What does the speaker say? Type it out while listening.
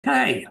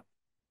Okay,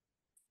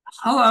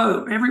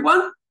 hello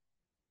everyone.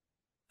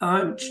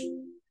 I'm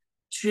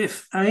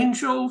Jeff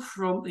Angel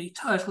from the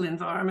Total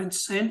Environment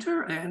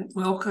Centre, and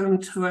welcome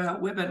to our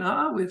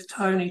webinar with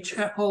Tony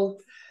Chappel,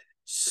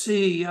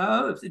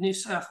 CEO of the New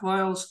South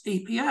Wales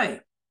EPA.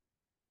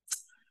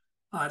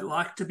 I'd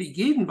like to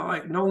begin by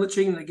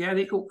acknowledging the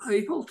Gadigal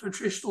people,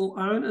 traditional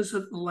owners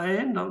of the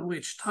land on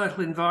which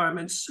Total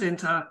Environment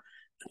Centre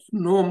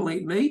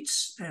normally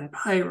meets, and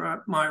pay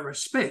my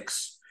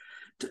respects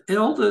to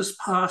elders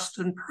past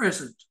and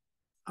present.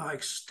 I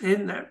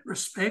extend that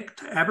respect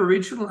to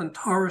Aboriginal and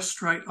Torres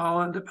Strait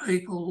Islander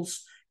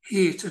peoples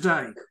here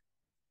today.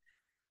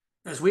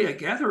 As we are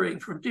gathering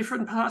from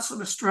different parts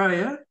of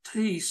Australia,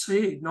 TEC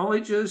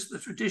acknowledges the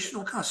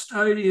traditional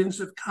custodians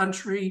of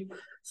country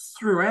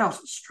throughout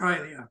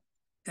Australia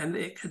and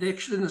their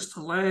connections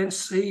to land,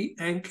 sea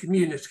and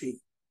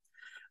community.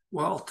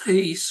 While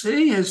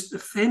TEC has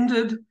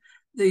defended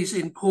these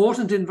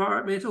important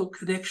environmental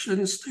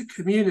connections to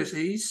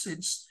communities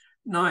since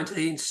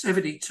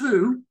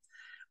 1972,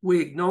 we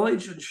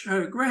acknowledge and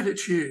show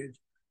gratitude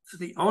for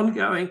the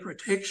ongoing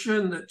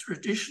protection that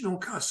traditional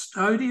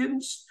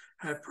custodians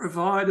have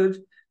provided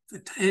for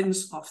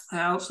tens of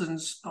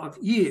thousands of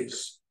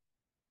years.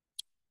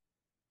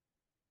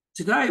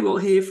 Today we'll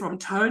hear from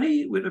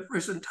Tony with a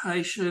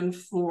presentation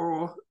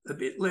for a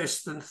bit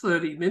less than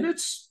 30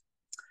 minutes.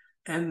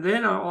 And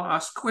then I'll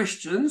ask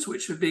questions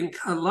which have been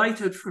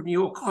collated from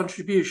your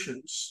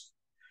contributions.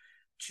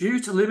 Due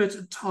to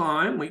limited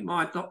time, we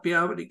might not be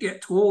able to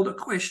get to all the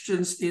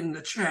questions in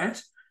the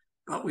chat,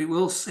 but we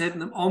will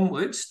send them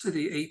onwards to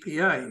the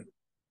EPA.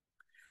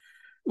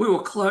 We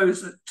will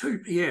close at 2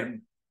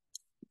 p.m.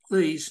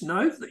 Please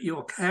note that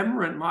your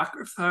camera and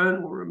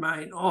microphone will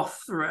remain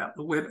off throughout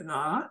the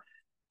webinar,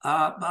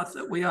 but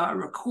that we are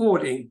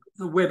recording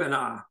the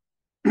webinar.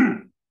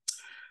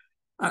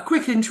 A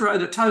quick intro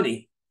to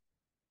Tony.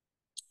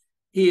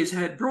 He has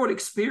had broad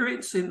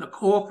experience in the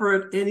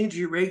corporate,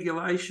 energy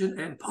regulation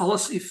and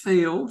policy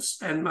fields,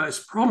 and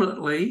most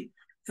prominently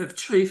of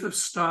Chief of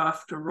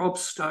Staff to Rob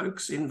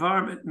Stokes,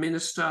 Environment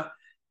Minister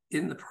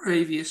in the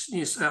previous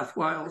New South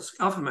Wales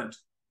government.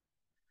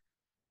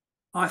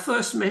 I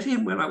first met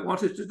him when I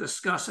wanted to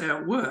discuss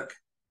our work,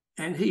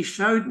 and he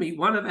showed me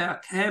one of our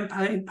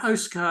campaign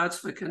postcards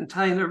for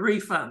container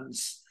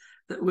refunds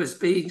that was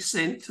being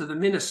sent to the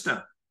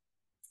Minister.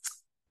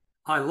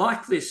 I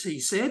like this, he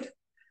said,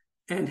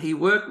 and he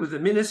worked with the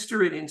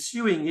Minister in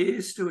ensuing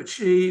years to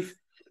achieve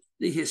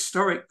the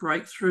historic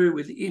breakthrough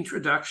with the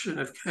introduction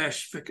of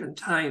cash for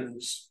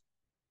containers.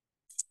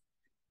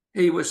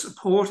 He was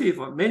supportive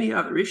of many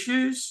other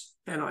issues,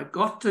 and I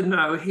got to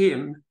know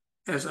him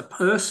as a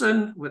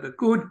person with a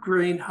good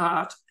green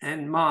heart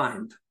and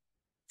mind.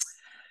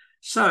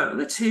 So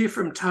let's hear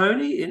from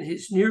Tony in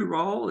his new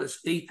role as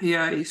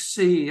EPA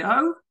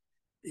CEO.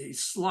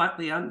 He's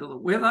slightly under the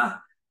weather,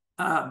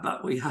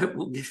 but we hope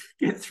we'll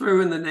get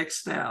through in the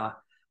next hour.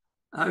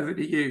 Over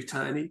to you,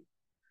 Tony.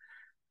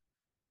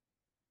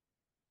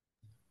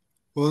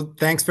 Well,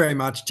 thanks very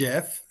much,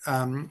 Jeff.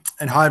 And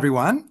hi,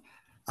 everyone.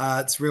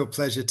 It's a real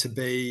pleasure to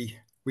be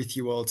with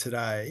you all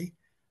today.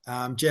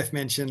 Jeff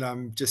mentioned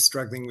I'm just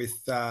struggling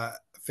with a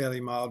fairly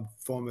mild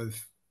form of,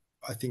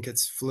 I think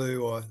it's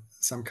flu or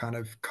some kind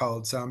of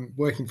cold. So I'm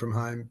working from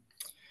home.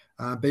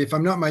 But if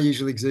I'm not my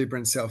usual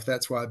exuberant self,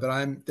 that's why.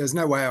 But there's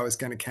no way I was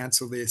going to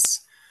cancel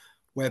this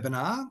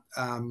webinar.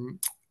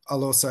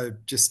 I'll also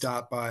just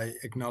start by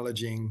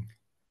acknowledging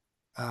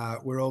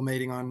we're all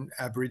meeting on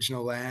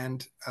Aboriginal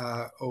land,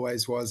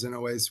 always was and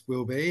always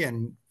will be.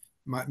 And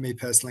me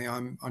personally,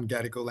 I'm on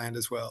Gadigal land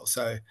as well.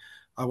 So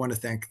I want to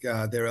thank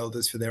their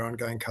elders for their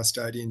ongoing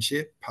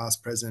custodianship,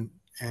 past, present,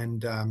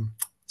 and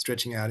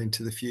stretching out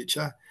into the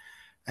future.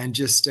 And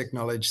just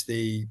acknowledge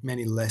the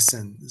many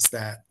lessons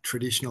that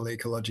traditional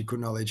ecological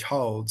knowledge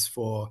holds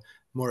for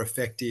more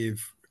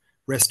effective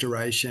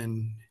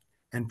restoration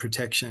and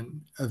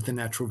protection of the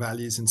natural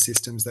values and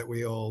systems that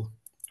we all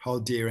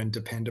hold dear and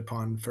depend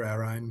upon for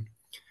our own,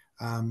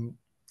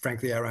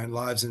 frankly, our own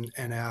lives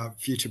and our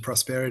future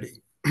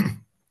prosperity.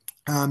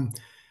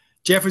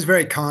 Jeff was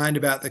very kind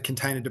about the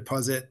container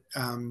deposit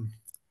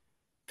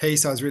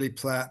piece. I was really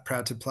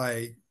proud to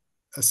play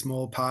a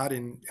small part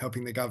in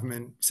helping the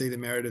government see the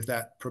merit of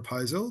that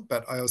proposal,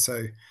 but I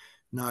also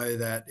know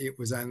that it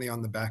was only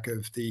on the back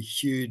of the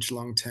huge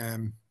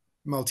long-term,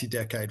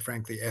 multi-decade,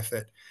 frankly,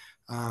 effort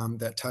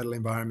that Total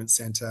Environment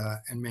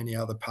Centre and many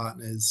other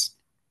partners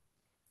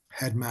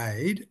had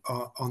made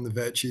on the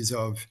virtues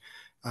of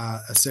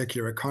a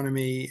circular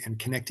economy and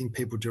connecting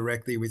people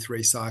directly with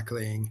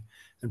recycling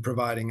and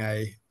providing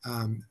a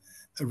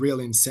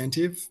real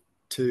incentive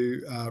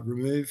to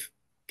remove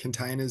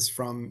containers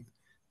from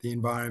the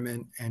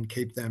environment and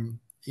keep them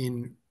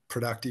in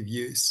productive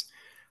use.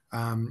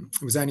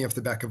 It was only off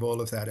the back of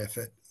all of that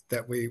effort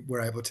that we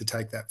were able to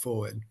take that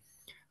forward.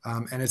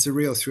 And it's a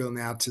real thrill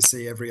now to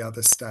see every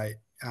other state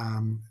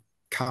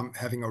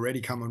having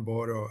already come on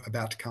board or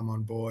about to come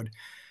on board.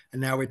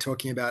 And now we're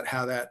talking about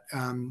how that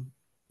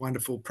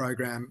wonderful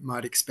program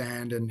might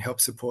expand and help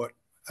support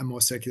a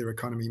more circular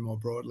economy more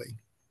broadly.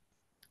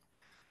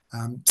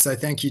 So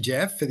thank you,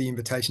 Jeff, for the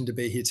invitation to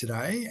be here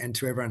today, and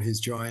to everyone who's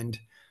joined.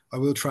 I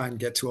will try and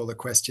get to all the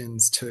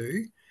questions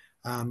too.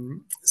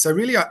 So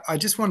really, I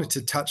just wanted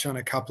to touch on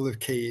a couple of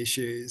key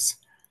issues.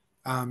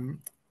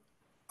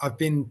 I've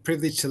been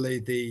privileged to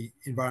lead the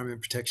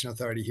Environment Protection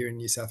Authority here in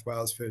New South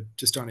Wales for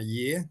just on a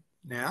year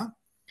now.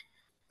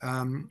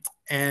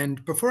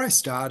 And before I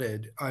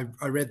started,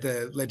 I read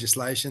the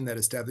legislation that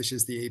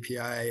establishes the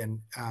EPA,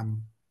 and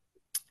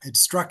it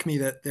struck me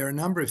that there are a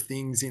number of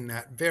things in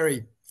that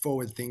very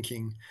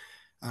forward-thinking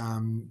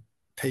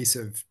piece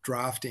of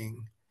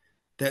drafting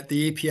that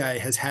the EPA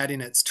has had in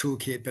its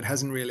toolkit but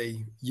hasn't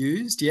really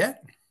used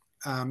yet.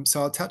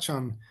 So I'll touch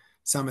on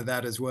some of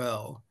that as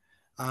well.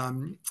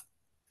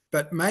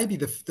 But maybe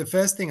the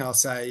first thing I'll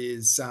say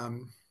is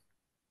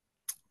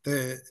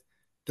the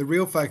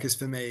real focus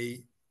for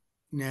me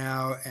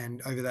now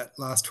and over that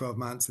last 12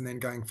 months and then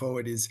going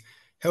forward is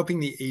helping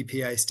the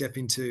EPA step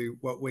into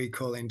what we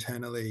call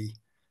internally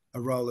a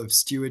role of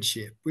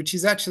stewardship, which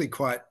is actually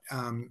quite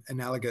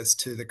analogous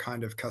to the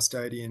kind of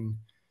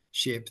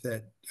custodianship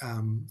that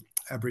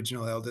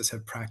Aboriginal elders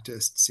have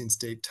practiced since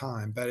deep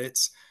time. But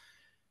it's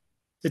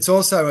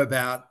also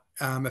about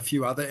a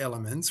few other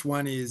elements.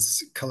 One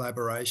is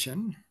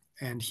collaboration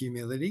and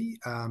humility,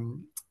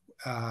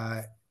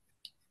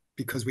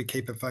 because we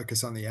keep a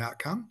focus on the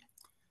outcome.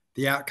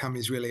 The outcome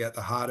is really at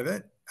the heart of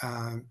it,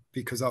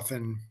 because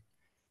often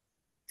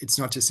it's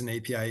not just an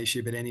EPA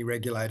issue, but any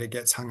regulator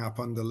gets hung up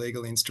on the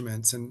legal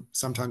instruments and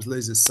sometimes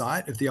loses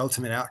sight of the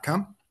ultimate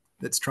outcome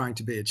that's trying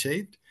to be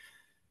achieved.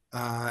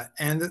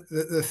 And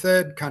the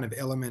third kind of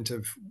element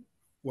of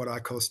what I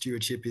call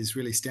stewardship is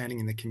really standing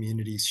in the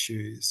community's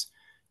shoes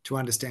to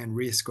understand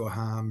risk or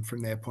harm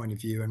from their point of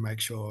view and make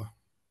sure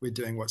we're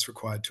doing what's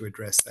required to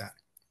address that.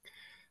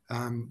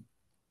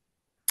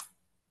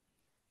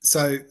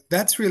 So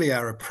that's really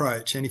our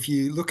approach. And if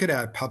you look at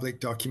our public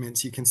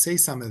documents, you can see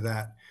some of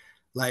that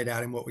laid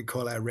out in what we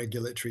call our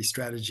regulatory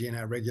strategy and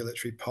our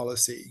regulatory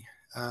policy.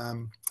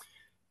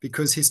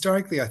 Because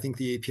historically, I think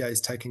the EPA has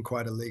taken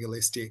quite a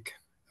legalistic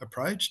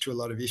approach to a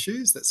lot of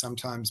issues that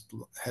sometimes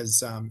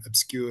has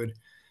obscured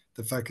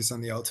the focus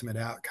on the ultimate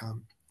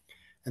outcome.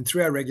 And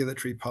through our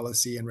regulatory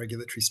policy and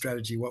regulatory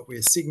strategy, what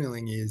we're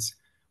signalling is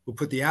we'll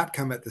put the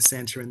outcome at the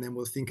centre, and then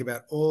we'll think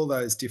about all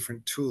those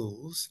different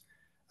tools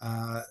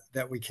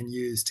that we can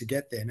use to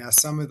get there. Now,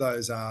 some of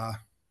those are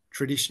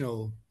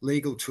traditional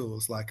legal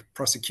tools like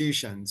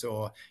prosecutions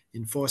or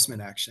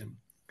enforcement action,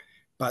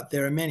 but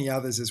there are many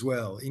others as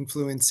well: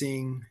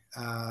 influencing,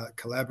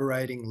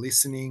 collaborating,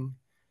 listening,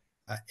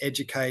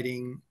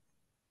 educating,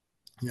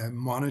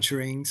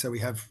 monitoring. So we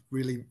have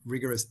really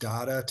rigorous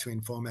data to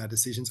inform our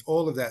decisions.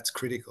 All of that's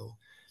critical.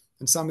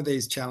 And some of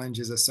these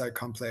challenges are so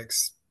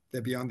complex,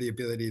 they're beyond the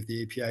ability of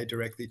the EPA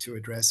directly to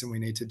address, and we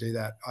need to do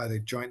that either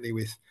jointly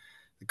with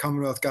the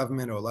Commonwealth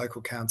Government or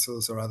local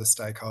councils or other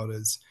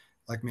stakeholders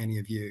like many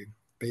of you,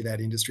 be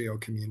that industry or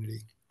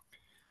community.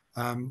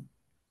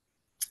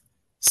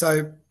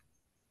 So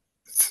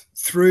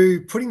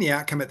through putting the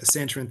outcome at the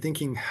centre and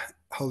thinking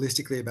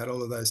holistically about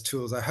all of those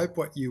tools, I hope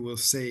what you will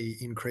see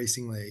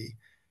increasingly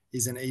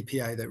is an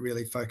EPA that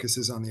really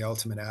focuses on the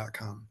ultimate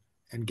outcome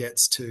and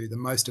gets to the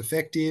most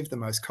effective, the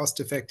most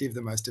cost-effective,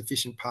 the most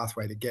efficient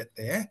pathway to get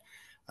there,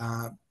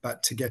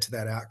 but to get to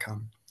that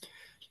outcome.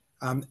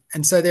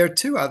 And so there are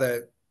two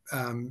other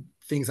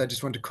things I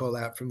just want to call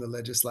out from the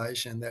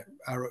legislation that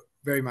are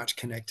very much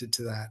connected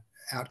to that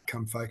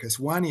outcome focus.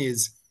 One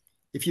is,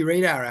 if you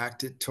read our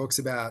Act, it talks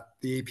about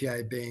the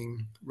EPA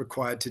being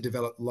required to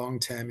develop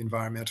long-term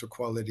environmental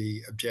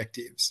quality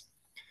objectives.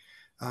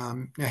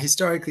 Now,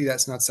 historically,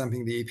 that's not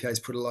something the EPA has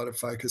put a lot of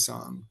focus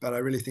on, but I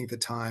really think the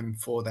time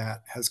for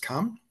that has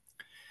come.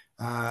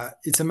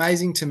 It's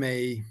amazing to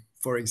me,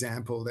 for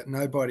example, that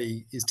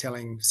nobody is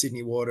telling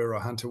Sydney Water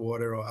or Hunter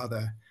Water or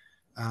other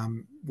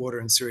water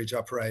and sewage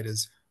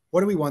operators, what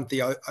do we want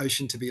the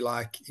ocean to be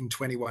like in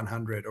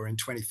 2100 or in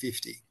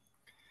 2050?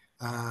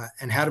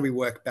 And how do we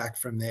work back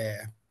from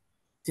there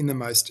in the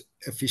most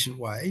efficient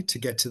way to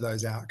get to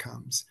those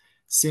outcomes?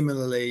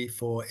 Similarly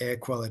for air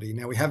quality.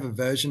 Now, we have a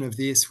version of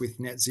this with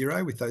net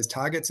zero, with those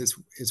targets.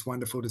 It's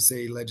wonderful to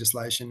see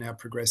legislation now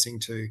progressing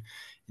to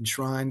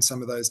enshrine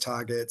some of those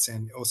targets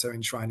and also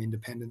enshrine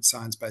independent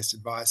science-based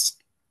advice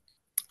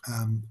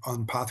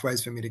on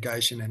pathways for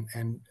mitigation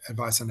and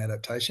advice on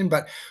adaptation.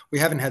 But we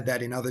haven't had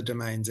that in other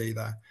domains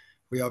either.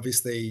 We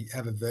obviously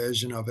have a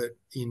version of it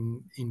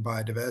in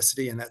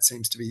biodiversity, and that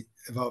seems to be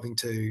evolving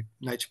to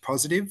nature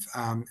positive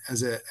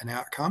as an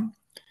outcome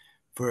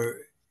for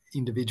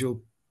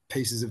individual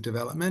pieces of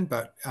development.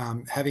 But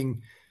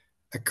having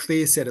a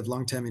clear set of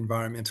long-term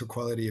environmental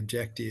quality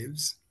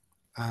objectives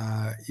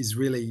is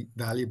really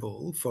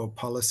valuable for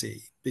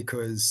policy,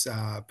 because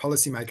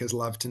policymakers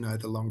love to know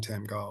the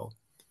long-term goal.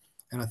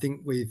 And I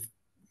think we've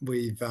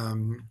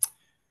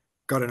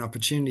got an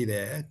opportunity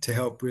there to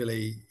help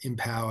really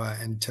empower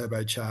and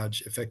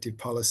turbocharge effective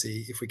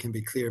policy if we can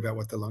be clear about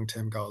what the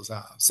long-term goals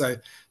are. So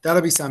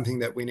that'll be something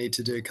that we need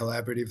to do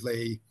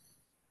collaboratively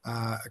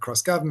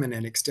across government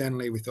and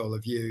externally with all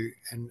of you.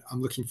 And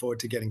I'm looking forward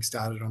to getting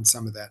started on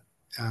some of that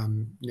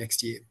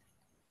next year.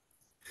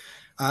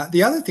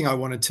 The other thing I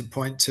wanted to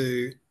point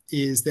to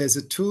is there's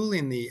a tool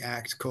in the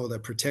Act called a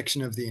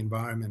Protection of the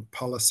Environment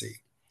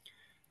Policy.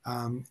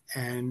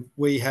 And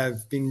we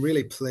have been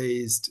really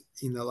pleased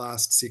in the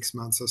last 6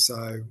 months or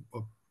so,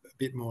 or a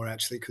bit more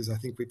actually, because I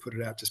think we put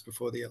it out just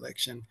before the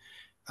election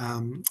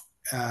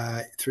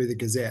through the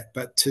Gazette,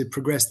 but to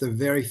progress the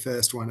very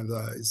first one of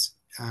those,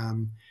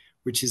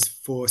 which is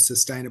for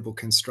sustainable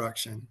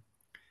construction.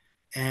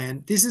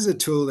 And this is a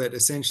tool that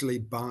essentially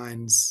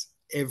binds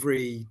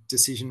every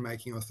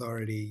decision-making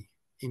authority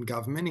in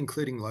government,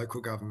 including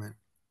local government.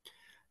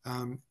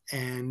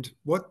 And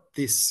what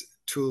this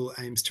tool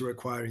aims to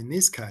require in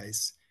this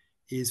case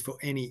is for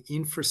any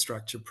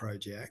infrastructure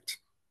project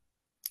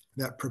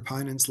that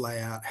proponents lay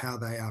out how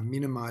they are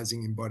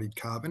minimising embodied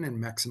carbon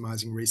and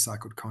maximising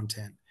recycled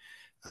content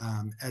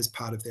as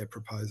part of their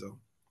proposal.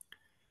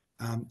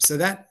 So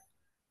that,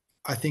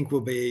 I think,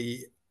 will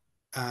be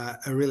a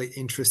really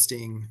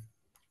interesting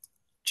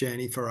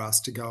journey for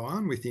us to go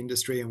on with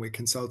industry, and we're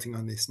consulting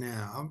on this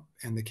now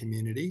and the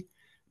community.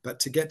 But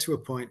to get to a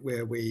point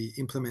where we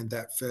implement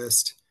that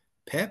first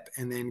PEP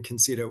and then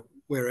consider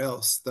where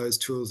else those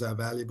tools are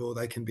valuable.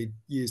 They can be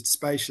used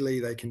spatially,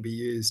 they can be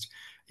used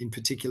in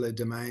particular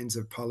domains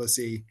of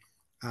policy.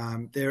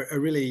 They're a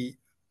really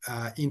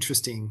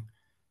interesting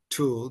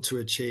tool to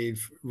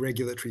achieve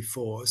regulatory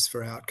force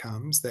for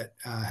outcomes that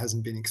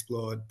hasn't been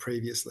explored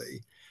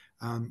previously.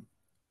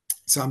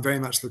 So I'm very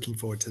much looking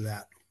forward to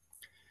that.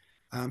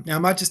 Now, I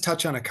might just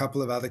touch on a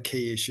couple of other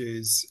key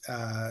issues,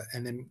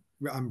 and then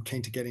I'm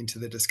keen to get into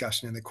the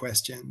discussion and the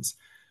questions.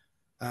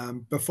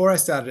 Before I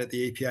started at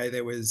the EPA,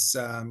 there was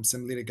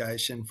some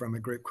litigation from a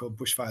group called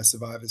Bushfire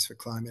Survivors for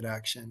Climate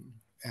Action.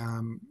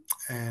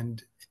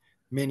 And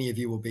many of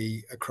you will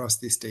be across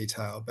this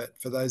detail, but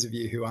for those of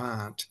you who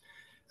aren't,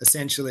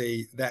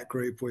 essentially that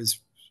group was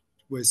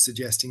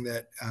suggesting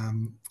that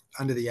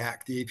under the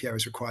Act, the EPA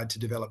was required to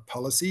develop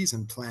policies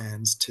and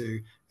plans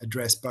to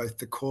address both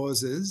the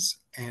causes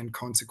and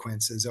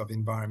consequences of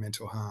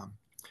environmental harm,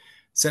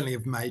 certainly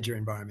of major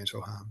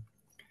environmental harm.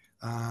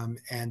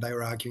 And they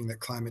were arguing that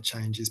climate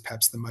change is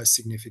perhaps the most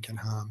significant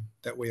harm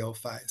that we all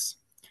face.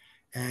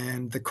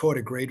 And the court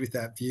agreed with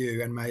that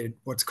view and made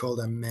what's called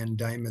a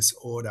mandamus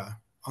order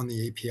on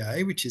the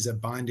EPA, which is a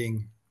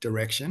binding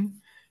direction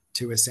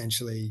to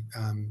essentially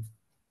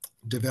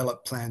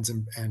develop plans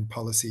and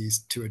policies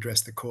to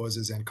address the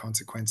causes and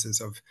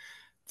consequences of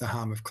the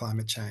harm of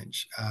climate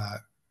change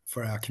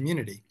for our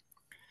community.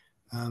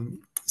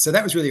 So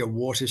that was really a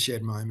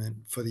watershed moment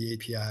for the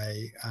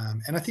EPA,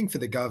 and I think for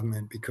the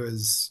government,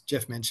 because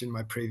Jeff mentioned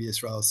my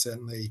previous role,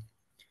 certainly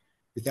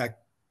without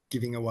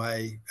giving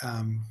away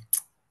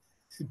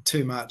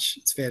too much,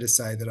 it's fair to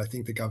say that I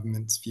think the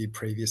government's view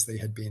previously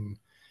had been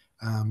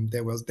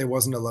there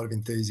wasn't a lot of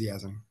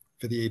enthusiasm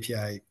for the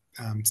EPA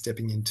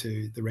stepping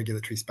into the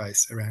regulatory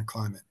space around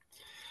climate.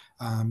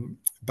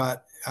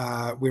 But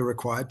we're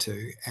required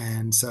to,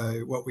 and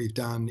so what we've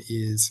done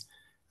is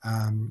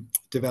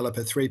develop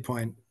a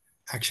 3-point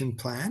action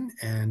plan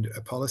and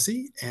a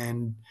policy,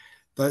 and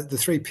the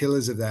 3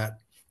 pillars of that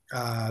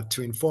are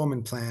to inform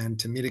and plan,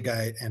 to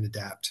mitigate and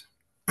adapt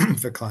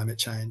for climate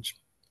change.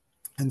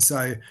 And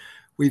so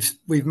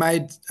we've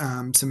made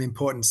some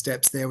important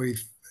steps there.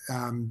 We've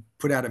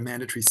put out a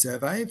mandatory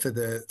survey for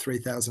the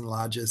 3,000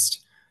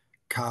 largest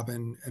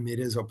carbon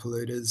emitters or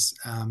polluters,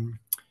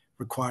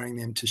 requiring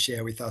them to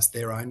share with us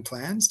their own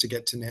plans to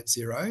get to net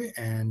zero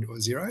and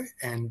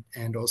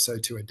also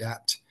to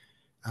adapt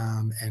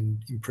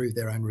and improve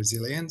their own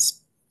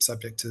resilience,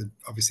 subject to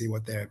obviously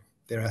what their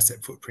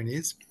asset footprint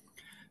is.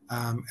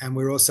 And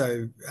we're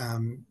also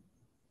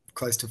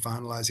close to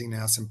finalising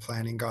now some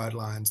planning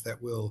guidelines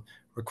that will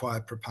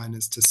require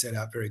proponents to set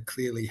out very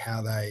clearly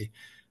how they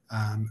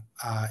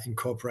are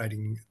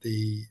incorporating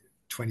the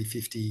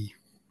 2050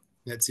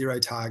 net zero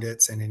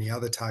targets and any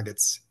other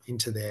targets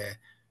into their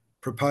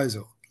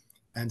proposal.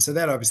 And so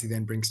that obviously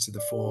then brings to the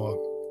fore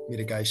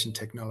mitigation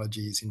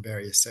technologies in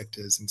various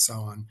sectors and so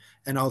on,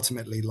 and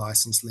ultimately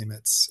license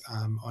limits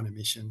on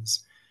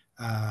emissions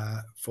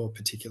for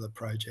particular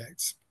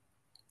projects.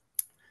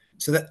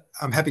 So that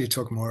I'm happy to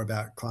talk more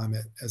about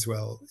climate as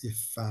well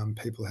if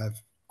people have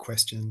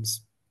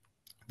questions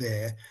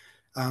there.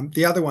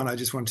 The other one I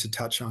just wanted to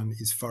touch on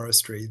is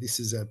forestry. This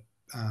is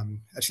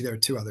actually there are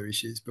 2 other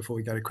issues before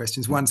we go to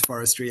questions. One's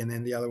forestry and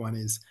then the other one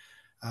is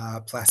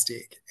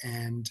plastic.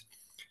 And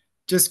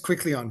just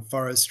quickly on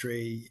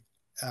forestry,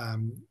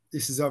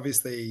 this is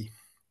obviously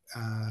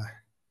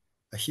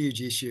a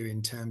huge issue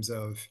in terms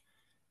of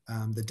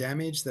the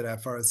damage that our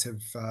forests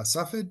have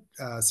suffered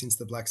since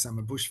the Black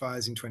Summer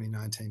bushfires in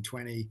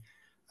 2019-20.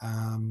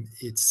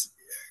 It's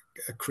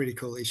a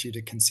critical issue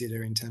to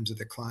consider in terms of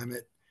the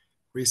climate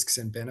risks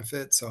and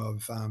benefits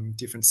of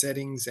different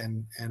settings,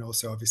 and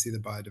also obviously the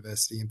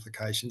biodiversity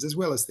implications, as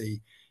well as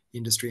the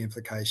industry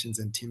implications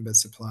and timber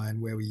supply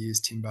and where we use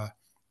timber.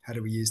 How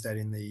do we use that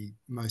in the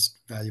most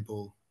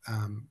valuable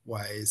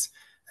ways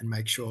and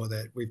make sure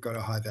that we've got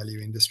a high value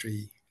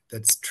industry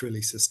that's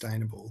truly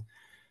sustainable?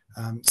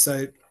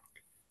 So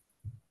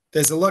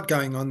there's a lot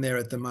going on there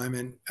at the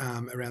moment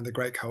around the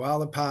Great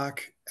Koala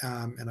Park,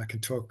 and I can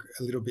talk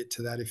a little bit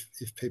to that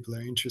if people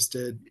are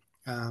interested.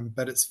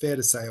 But it's fair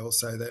to say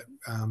also that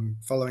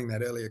following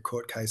that earlier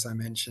court case I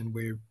mentioned,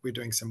 we're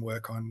doing some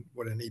work on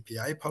what an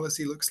EPA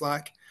policy looks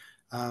like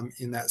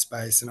in that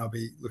space, and I'll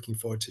be looking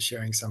forward to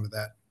sharing some of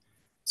that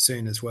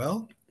soon as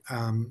well.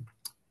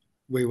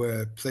 We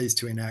were pleased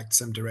to enact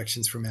some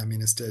directions from our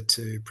minister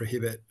to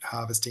prohibit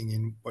harvesting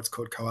in what's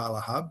called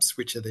koala hubs,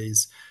 which are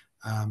these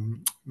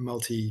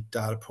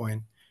multi-data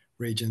point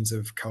regions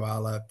of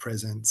koala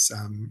presence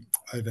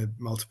over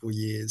multiple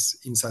years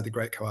inside the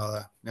Great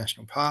Koala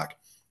National Park.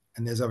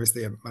 And there's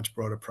obviously a much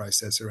broader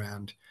process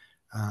around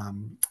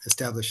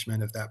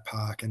establishment of that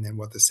park and then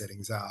what the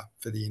settings are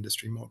for the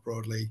industry more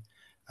broadly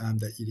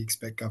that you'd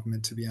expect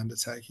government to be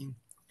undertaking.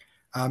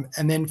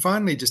 And then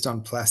finally, just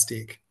on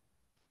plastic,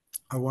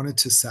 I wanted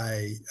to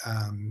say,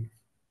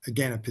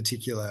 again, a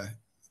particular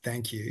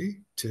thank you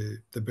to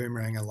the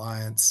Boomerang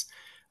Alliance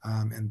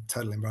and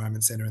Total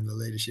Environment Centre and the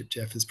leadership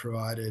Jeff has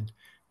provided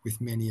with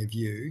many of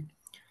you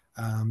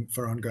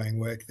for ongoing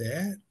work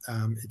there.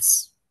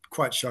 It's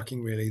quite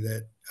shocking, really,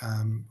 that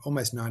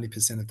almost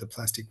 90% of the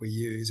plastic we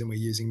use, and we're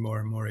using more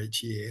and more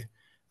each year,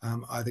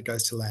 either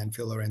goes to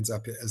landfill or ends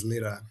up as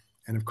litter.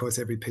 And of course,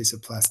 every piece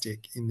of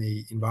plastic in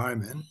the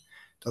environment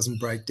doesn't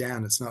break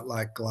down. It's not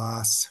like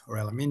glass or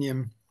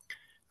aluminium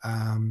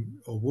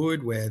or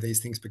wood, where these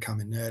things become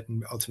inert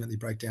and ultimately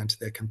break down to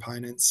their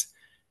components.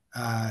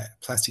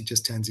 Plastic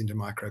just turns into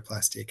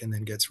microplastic and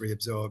then gets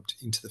reabsorbed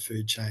into the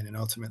food chain and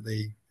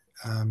ultimately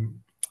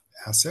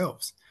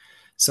ourselves.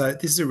 So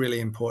this is a really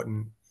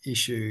important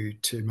issue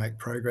to make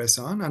progress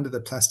on under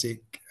the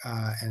Plastic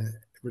and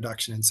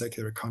Reduction and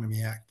Circular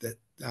Economy Act that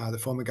the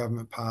former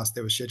government passed.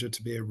 There was scheduled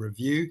to be a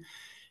review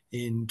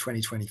in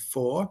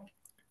 2024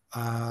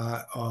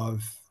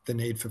 of the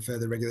need for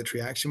further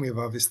regulatory action. We have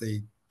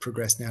obviously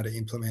progressed now to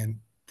implement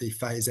the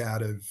phase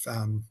out of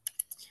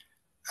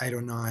 8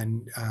 or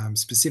 9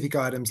 specific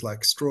items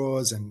like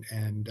straws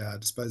and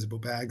disposable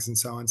bags and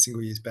so on,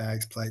 single-use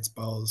bags, plates,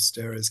 bowls,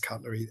 stirrers,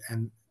 cutlery,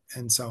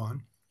 and so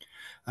on.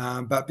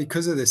 But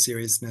because of the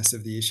seriousness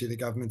of the issue, the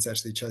government's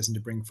actually chosen to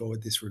bring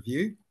forward this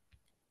review.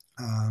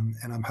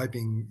 And I'm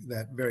hoping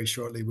that very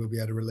shortly we'll be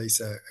able to release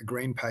a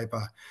green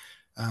paper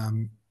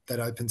that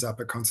opens up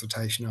a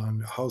consultation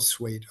on a whole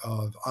suite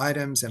of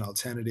items and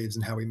alternatives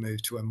and how we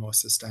move to a more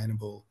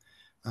sustainable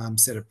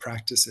set of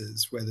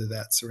practices, whether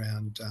that's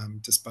around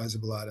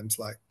disposable items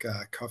like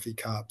coffee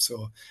cups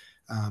or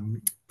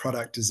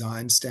product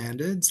design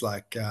standards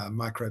like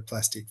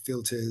microplastic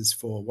filters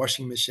for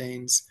washing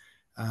machines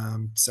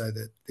so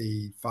that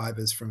the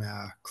fibres from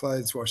our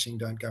clothes washing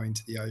don't go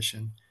into the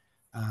ocean,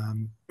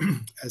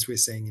 as we're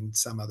seeing in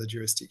some other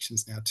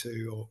jurisdictions now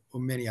too, or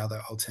many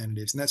other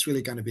alternatives. And that's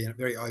really going to be a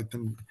very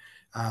open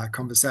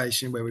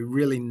conversation where we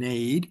really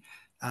need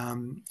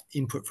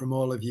input from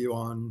all of you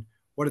on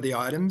what are the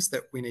items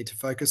that we need to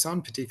focus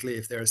on, particularly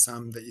if there are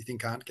some that you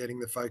think aren't getting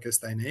the focus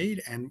they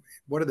need, and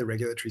what are the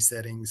regulatory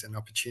settings and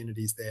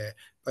opportunities there,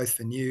 both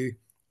for new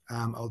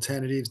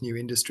alternatives, new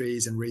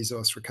industries and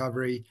resource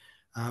recovery,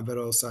 but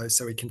also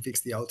so we can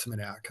fix the ultimate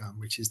outcome,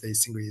 which is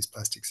these single-use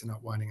plastics are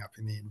not winding up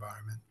in the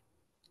environment.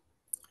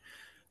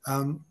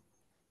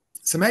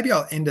 So maybe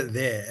I'll end it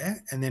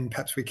there, and then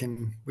perhaps we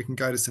can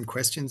go to some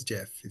questions,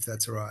 Jeff, if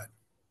that's all right.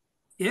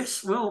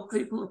 Yes, well,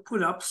 people have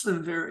put up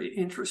some very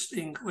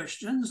interesting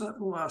questions over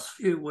the last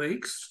few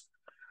weeks.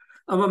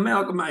 I've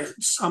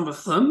amalgamated some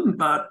of them,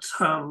 but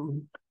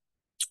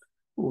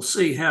we'll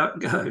see how it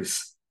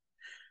goes.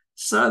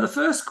 So the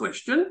first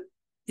question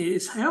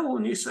is, how will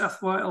New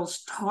South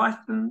Wales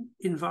tighten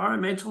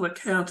environmental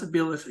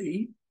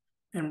accountability,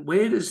 and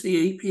where does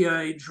the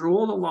EPA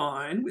draw the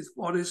line with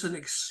what is an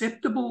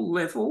acceptable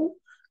level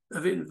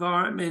of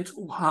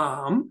environmental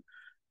harm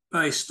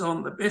based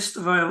on the best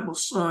available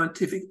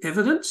scientific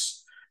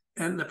evidence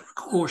and the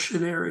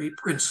precautionary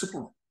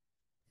principle?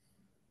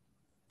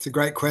 It's a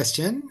great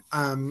question.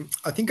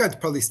 I think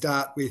I'd probably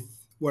start with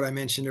what I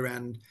mentioned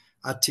around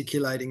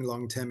articulating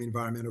long-term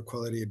environmental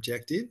quality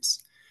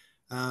objectives,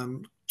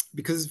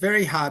 because it's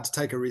very hard to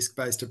take a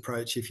risk-based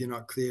approach if you're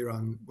not clear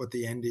on what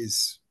the end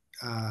is.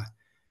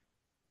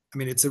 I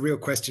mean, it's a real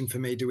question for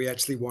me. Do we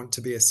actually want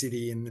to be a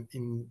city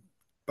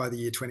by the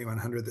year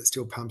 2100 that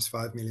still pumps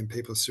 5 million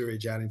people's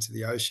sewage out into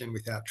the ocean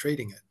without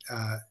treating it?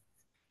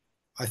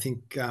 I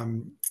think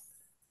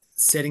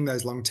setting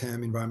those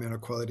long-term environmental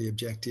quality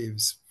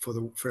objectives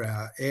for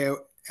our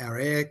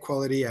air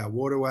quality, our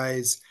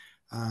waterways,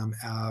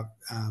 our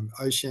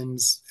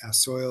oceans, our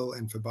soil,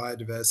 and for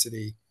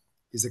biodiversity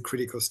is a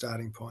critical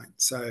starting point.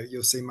 So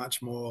you'll see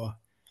much more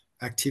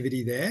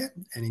activity there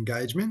and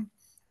engagement.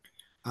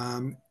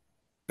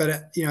 But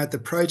at the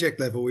project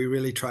level, we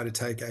really try to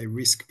take a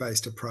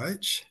risk-based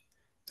approach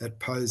that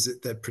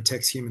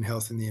protects human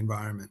health and the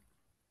environment.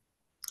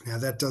 Now,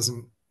 that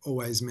doesn't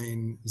always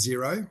mean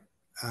zero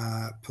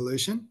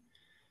pollution,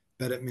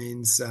 but it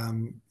means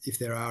if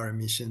there are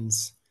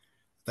emissions,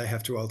 they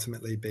have to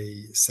ultimately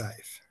be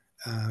safe.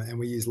 And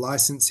we use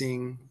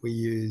licensing, we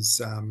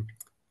use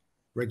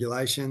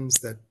regulations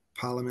that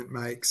Parliament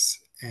makes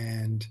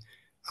and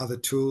other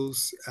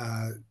tools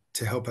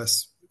to help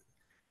us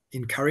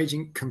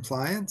encouraging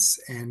compliance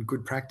and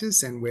good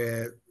practice, and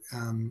where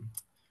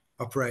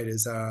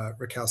operators are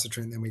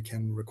recalcitrant, then we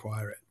can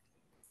require it.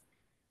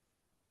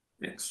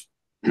 Yes.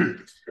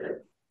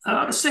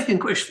 The second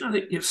question I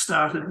think you've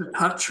started to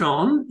touch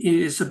on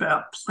is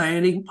about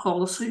planning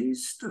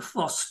policies to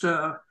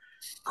foster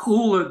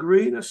cooler,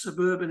 greener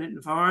suburban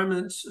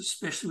environments,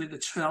 especially with the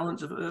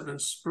challenge of urban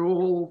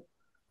sprawl,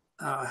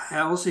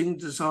 housing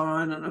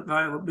design and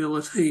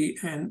availability,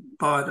 and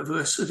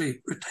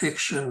biodiversity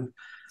protection.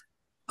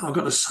 I've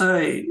got to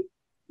say,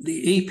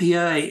 the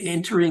EPA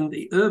entering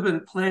the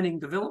urban planning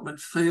development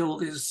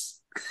field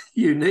is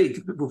unique.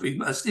 It will be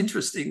most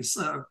interesting.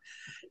 So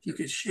if you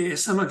could share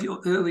some of your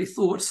early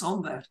thoughts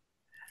on that.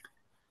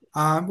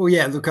 Well,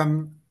 yeah, look,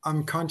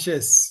 I'm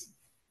conscious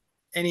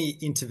any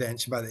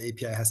intervention by the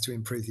EPA has to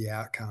improve the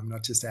outcome,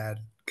 not just add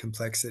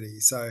complexity.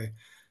 So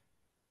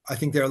I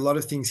think there are a lot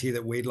of things here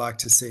that we'd like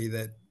to see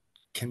that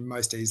can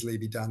most easily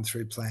be done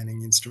through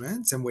planning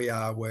instruments. And we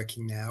are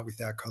working now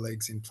with our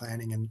colleagues in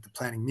planning, and the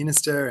planning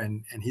minister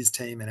and his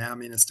team and our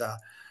minister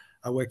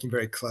are working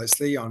very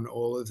closely on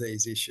all of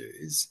these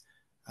issues.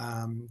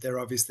 They're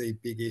obviously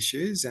big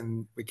issues,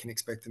 and we can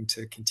expect them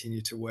to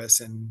continue to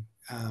worsen,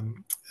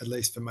 at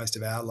least for most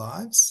of our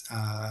lives,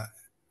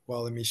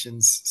 while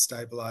emissions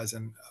stabilise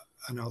and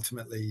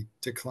ultimately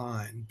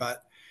decline.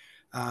 But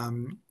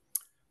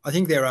I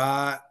think there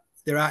are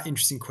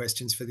interesting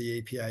questions for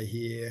the EPA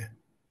here.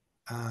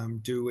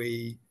 Do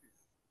we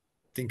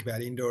think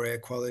about indoor air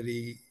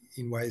quality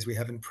in ways we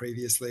haven't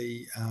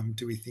previously?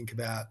 Do we think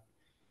about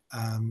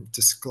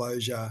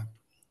disclosure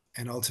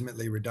and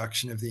ultimately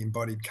reduction of the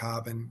embodied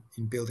carbon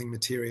in building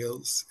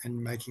materials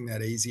and making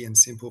that easy and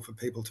simple for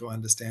people to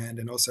understand,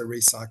 and also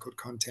recycled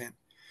content?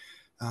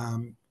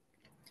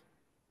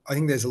 I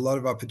think there's a lot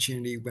of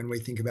opportunity when we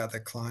think about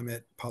the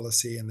climate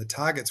policy and the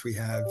targets we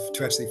have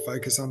to actually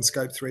focus on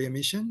Scope 3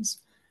 emissions.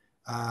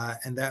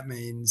 And that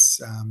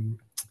means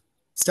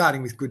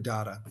starting with good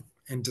data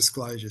and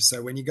disclosure.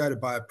 So when you go to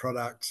buy a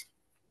product,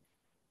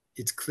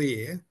 it's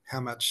clear how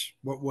much,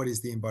 what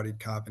is the embodied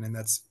carbon, and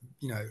that's,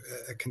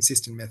 a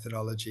consistent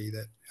methodology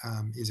that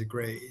is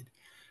agreed.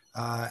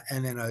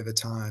 And then over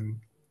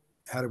time,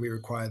 how do we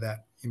require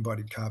that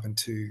embodied carbon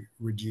to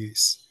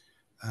reduce?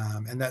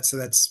 And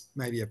that's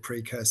maybe a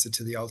precursor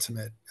to the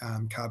ultimate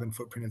carbon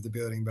footprint of the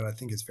building, but I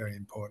think it's very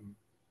important.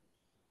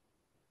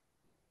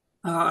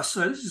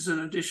 So this is an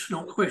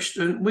additional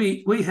question.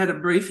 We had a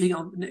briefing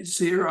on the Net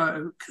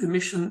Zero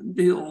Commission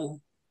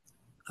bill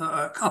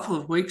a couple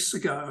of weeks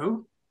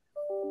ago.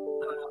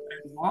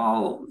 And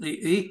while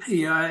the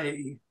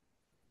EPA,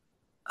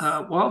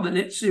 while the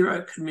Net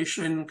Zero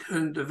Commission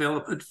can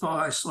develop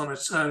advice on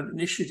its own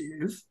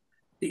initiative,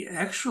 the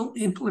actual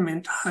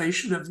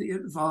implementation of the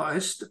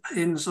advice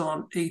depends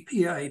on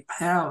EPA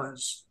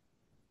powers.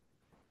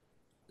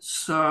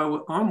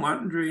 So I'm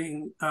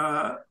wondering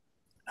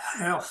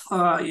how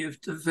far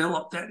you've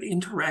developed that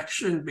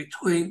interaction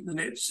between the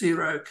Net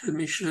Zero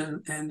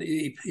Commission and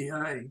the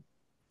EPA.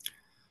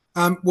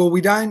 Well,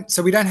 we don't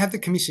have the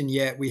commission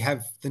yet. We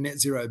have the Net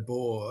Zero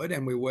Board,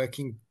 and we're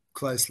working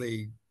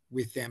closely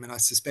with them, and I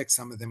suspect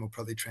some of them will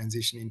probably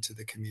transition into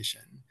the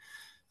commission.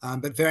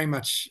 But very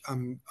much,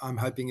 I'm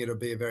hoping it'll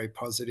be a very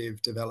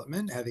positive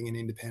development, having an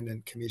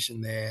independent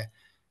commission there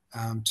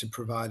to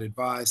provide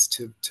advice,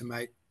 to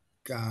make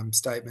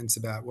statements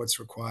about what's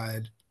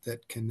required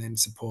that can then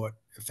support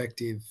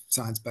effective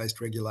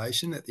science-based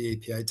regulation that the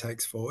EPA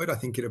takes forward. I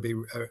think it'll be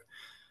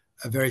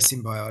a very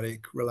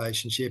symbiotic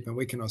relationship, and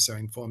we can also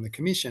inform the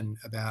Commission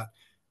about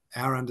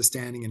our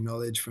understanding and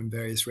knowledge from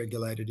various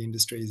regulated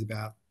industries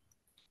about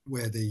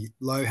where the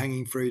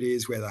low-hanging fruit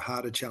is, where the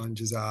harder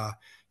challenges are.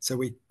 So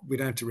we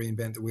don't have to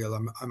reinvent the wheel.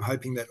 I'm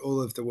hoping that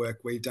all of the work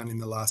we've done in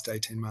the last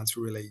 18 months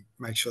will really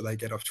make sure they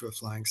get off to a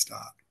flying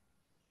start.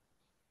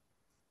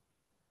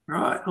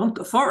 Right, on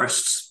to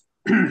forests.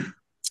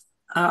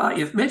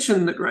 You've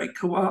mentioned the Great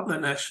Koala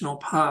National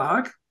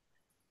Park,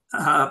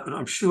 but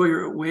I'm sure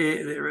you're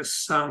aware there are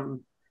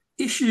some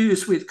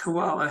issues with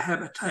koala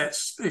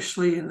habitats,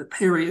 especially in the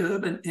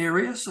peri-urban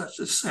area, such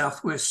as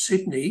southwest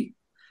Sydney.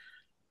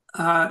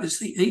 Does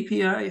the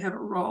EPA have a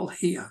role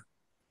here?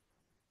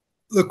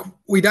 Look,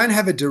 we don't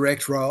have a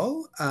direct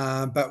role,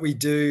 but we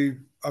do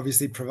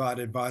obviously provide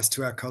advice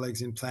to our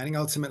colleagues in planning.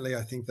 Ultimately,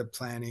 I think the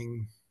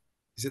planning,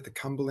 is it the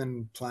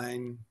Cumberland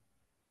Plain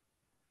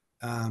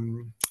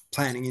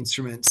planning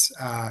instruments,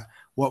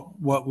 what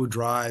will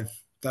drive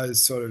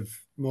those sort of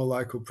more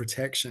local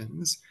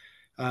protections.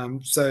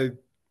 So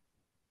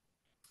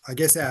I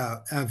guess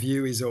our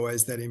view is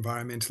always that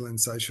environmental and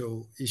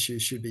social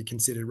issues should be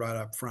considered right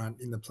up front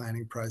in the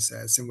planning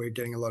process, and we're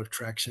getting a lot of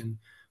traction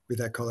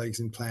with our colleagues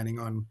in planning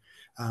on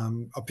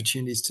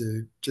opportunities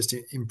to just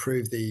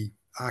improve the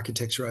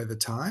architecture over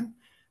time.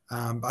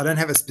 I don't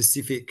have a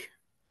specific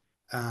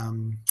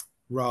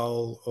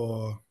role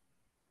or,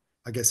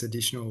 I guess,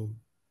 additional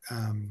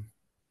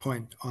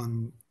point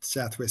on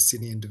Southwest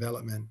Sydney and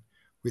development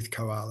with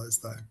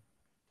koalas, though.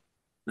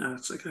 No,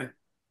 it's okay.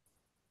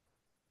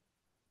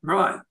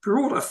 Right.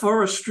 Broader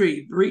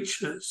forestry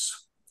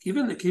breaches.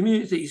 Given the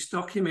community's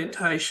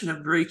documentation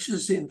of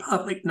breaches in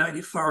public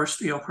native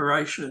forestry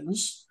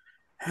operations,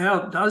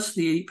 how does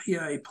the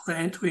EPA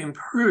plan to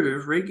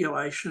improve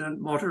regulation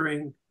and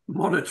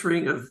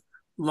monitoring of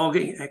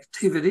logging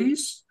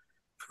activities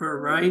for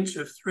a range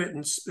of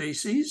threatened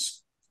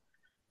species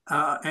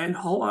and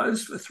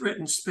hollows for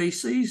threatened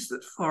species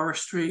that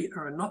forestry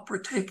are not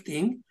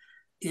protecting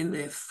in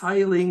their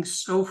failing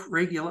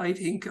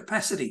self-regulating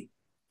capacity?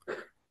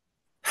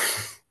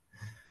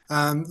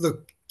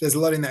 Look, there's a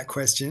lot in that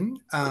question.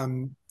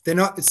 They're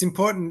not. It's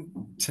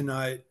important to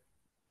note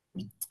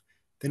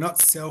they're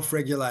not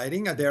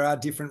self-regulating. There are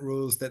different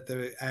rules that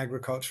the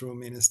agricultural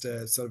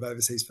minister sort of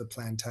oversees for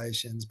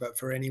plantations, but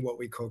for any what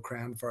we call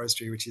crown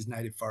forestry, which is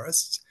native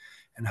forests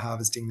and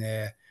harvesting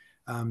there,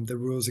 the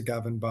rules are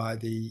governed by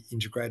the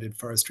integrated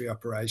forestry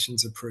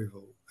operations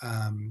approval,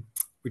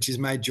 which is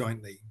made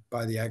jointly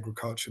by the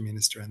agriculture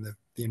minister and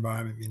the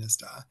environment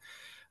minister.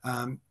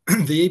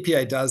 The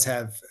EPA does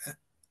have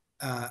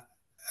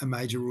a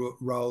major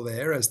role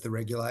there as the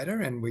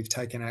regulator, and we've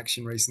taken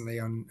action recently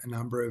on a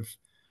number of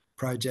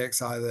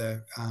projects,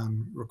 either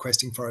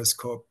requesting Forest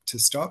Corp to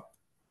stop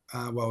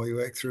while we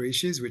work through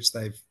issues, which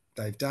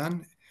they've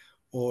done,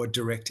 or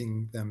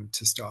directing them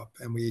to stop.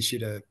 And we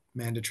issued a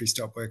mandatory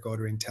stop work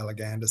order in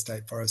Talaganda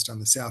State Forest on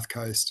the south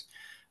coast,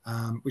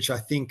 which I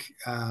think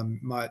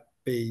might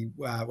be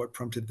what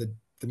prompted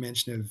the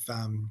mention of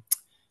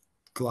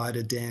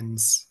glider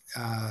dens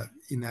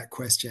in that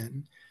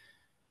question.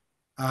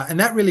 And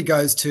that really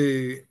goes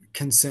to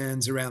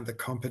concerns around the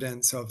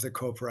competence of the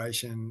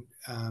corporation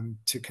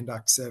to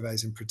conduct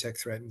surveys and protect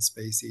threatened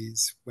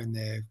species when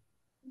they're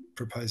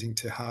proposing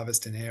to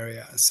harvest an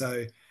area.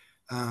 So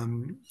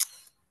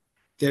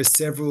there's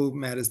several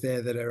matters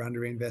there that are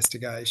under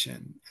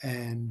investigation,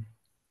 and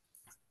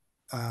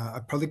I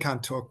probably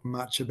can't talk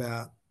much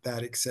about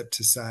that except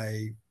to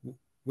say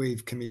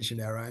we've commissioned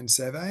our own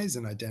surveys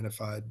and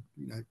identified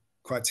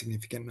quite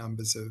significant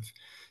numbers of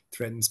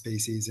threatened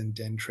species and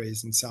den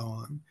trees and so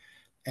on.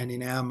 And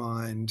in our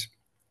mind,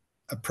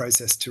 a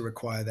process to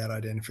require that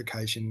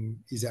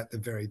identification is at the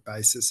very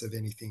basis of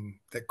anything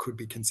that could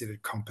be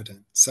considered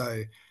competent.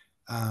 So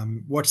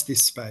watch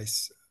this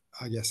space,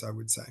 I guess I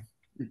would say.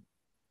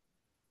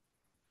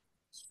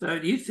 So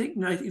do you think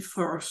native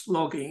forest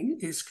logging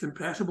is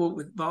compatible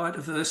with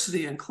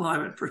biodiversity and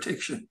climate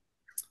protection?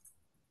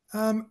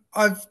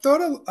 I've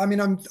thought,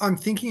 I'm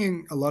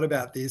thinking a lot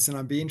about this, and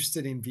I'd be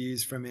interested in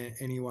views from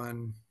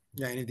anyone,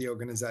 any of the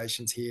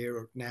organizations here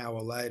or now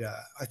or later.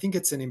 I think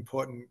it's an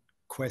important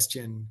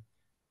question.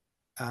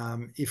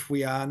 If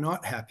we are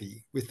not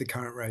happy with the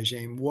current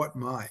regime, what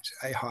might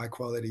a high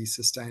quality,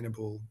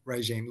 sustainable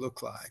regime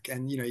look like?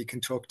 And, you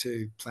can talk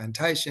to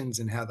plantations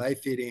and how they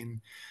fit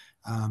in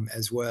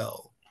as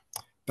well.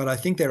 But I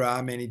think there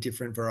are many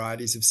different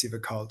varieties of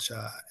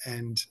silviculture.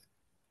 And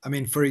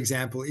for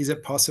example, is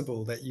it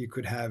possible that you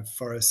could have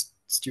Forest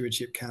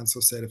Stewardship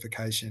Council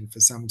certification for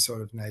some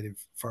sort of native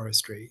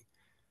forestry?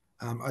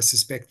 I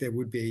suspect there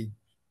would be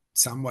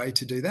some way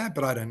to do that,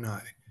 but I don't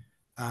know.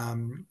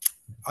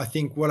 I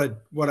think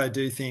what I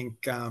do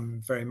think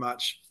very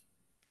much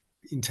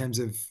in terms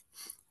of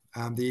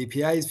the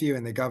EPA's view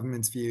and the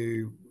government's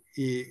view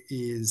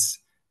is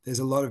there's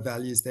a lot of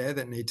values there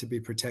that need to be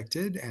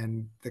protected,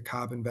 and the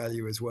carbon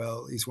value as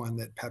well is one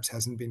that perhaps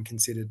hasn't been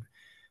considered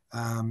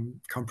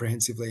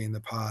comprehensively in the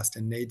past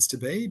and needs to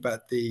be.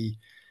 But the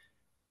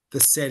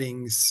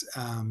settings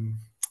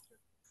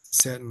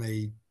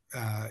certainly,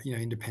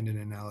 independent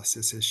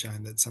analysis has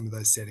shown that some of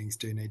those settings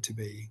do need to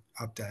be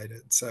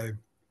updated. So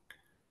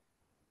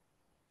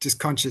just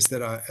conscious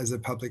that as a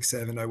public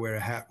servant, I wear a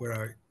hat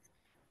where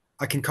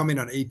I can comment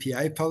on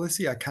EPA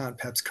policy. I can't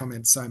perhaps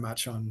comment so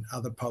much on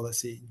other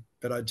policy,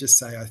 but I'd just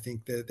say I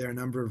think that there are a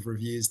number of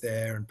reviews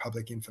there and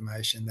public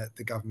information that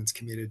the government's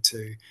committed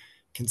to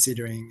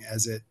considering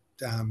as it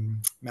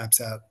maps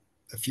out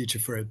a future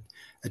for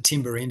a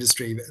timber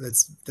industry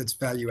that's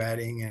value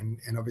adding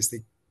and obviously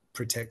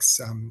protects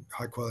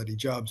high quality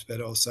jobs, but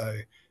also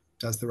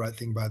does the right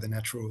thing by the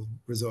natural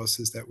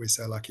resources that we're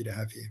so lucky to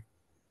have here.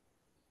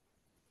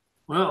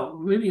 Well,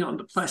 moving on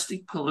to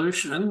plastic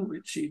pollution,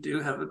 which you do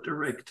have a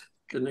direct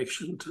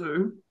connection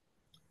to.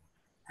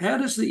 How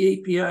does the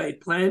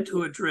EPA plan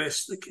to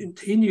address the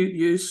continued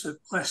use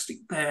of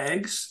plastic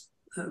bags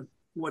of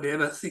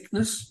whatever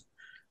thickness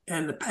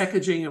and the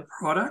packaging of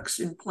products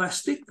in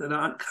plastic that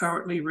aren't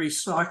currently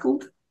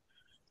recycled?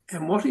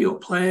 And what are your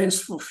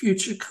plans for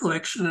future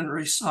collection and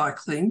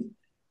recycling,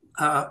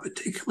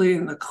 particularly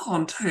in the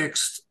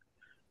context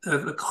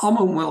of the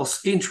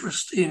Commonwealth's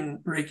interest in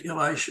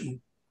regulation?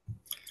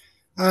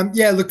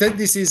 Look,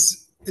 this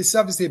is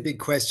obviously a big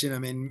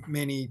question.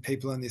 Many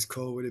people on this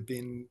call would have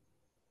been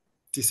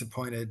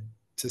disappointed,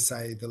 to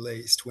say the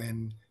least,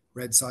 when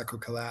Red Cycle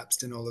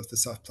collapsed and all of the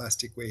soft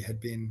plastic we had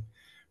been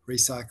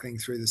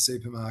recycling through the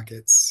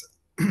supermarkets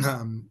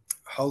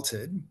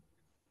halted.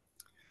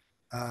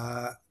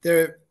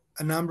 There are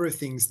a number of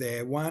things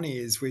there. One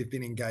is we've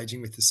been engaging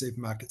with the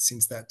supermarkets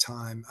since that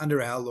time.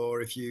 Under our law,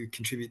 if you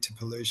contribute to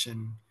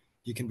pollution,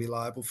 you can be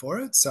liable for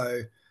it.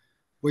 So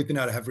we've been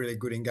able to have really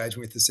good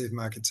engagement with the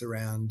supermarkets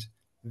around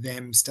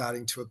them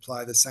starting to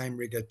apply the same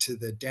rigor to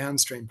the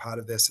downstream part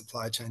of their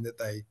supply chain that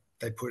they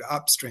put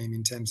upstream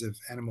in terms of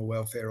animal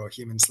welfare or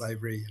human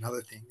slavery and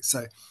other things.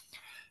 So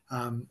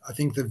I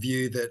think the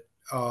view that,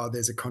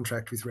 there's a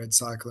contract with Red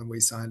Cycle and we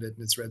signed it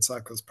and it's Red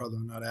Cycle's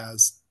problem, not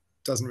ours,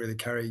 doesn't really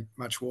carry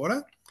much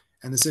water.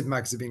 And the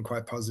supermarkets have been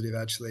quite positive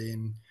actually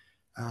in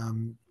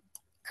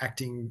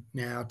acting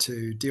now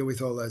to deal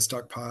with all those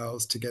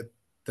stockpiles to get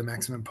the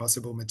maximum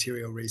possible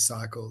material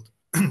recycled.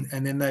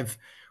 And then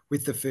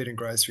with the Food and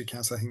Grocery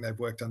Council, I think they've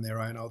worked on their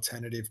own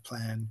alternative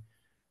plan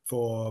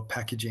for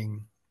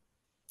packaging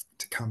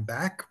to come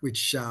back,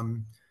 which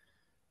I'm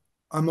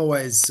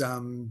always,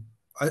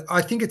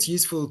 I think it's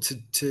useful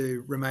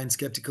to remain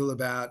skeptical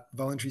about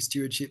voluntary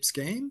stewardship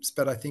schemes,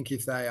 but I think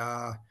if they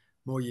are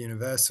more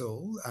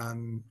universal,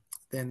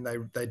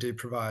 then they do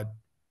provide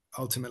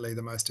ultimately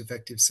the most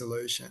effective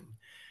solution.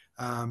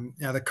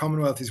 Now, the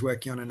Commonwealth is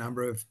working on a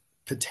number of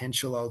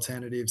potential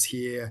alternatives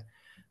here.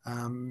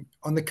 On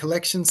the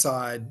collection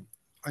side,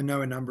 I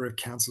know a number of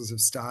councils have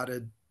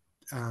started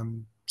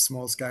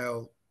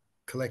small-scale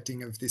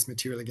collecting of this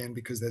material again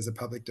because there's a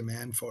public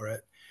demand for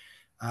it.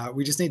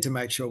 We just need to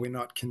make sure we're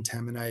not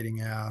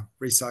contaminating our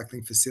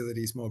recycling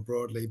facilities more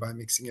broadly by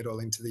mixing it all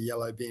into the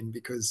yellow bin,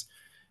 because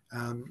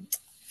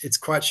it's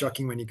quite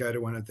shocking when you go to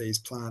one of these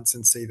plants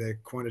and see the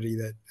quantity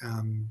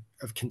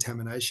of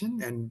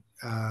contamination, and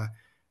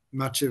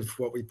much of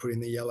what we put in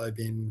the yellow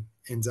bin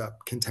ends up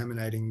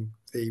contaminating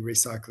the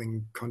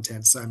recycling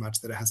content so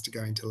much that it has to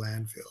go into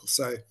landfill.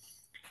 So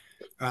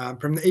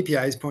from the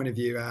EPA's point of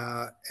view,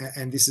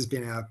 and this has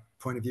been our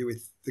point of view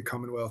with the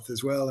Commonwealth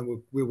as well,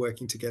 and we're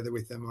working together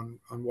with them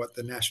on what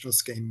the national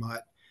scheme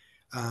might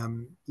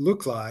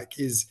look like,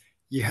 is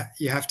you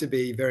have to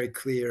be very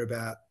clear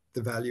about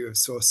the value of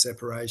source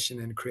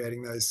separation and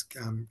creating those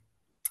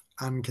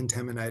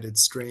uncontaminated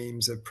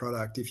streams of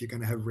product if you're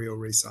going to have real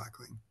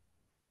recycling.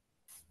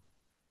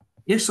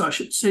 Yes, I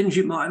should send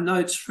you my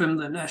notes from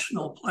the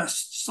National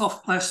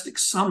Soft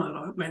Plastics Summit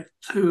I went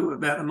to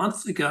about a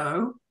month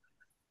ago,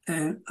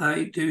 and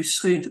they do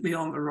seem to be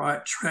on the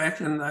right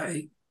track, and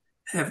they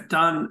have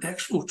done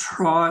actual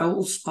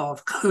trials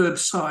of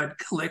curbside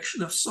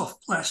collection of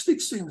soft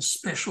plastics in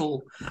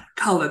special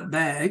coloured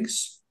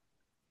bags.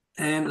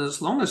 And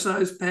as long as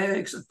those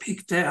bags are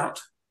picked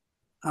out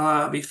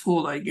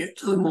before they get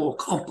to the more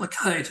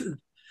complicated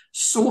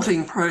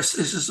sorting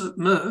processes at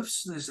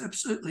MRFs, there's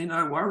absolutely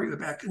no worry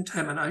about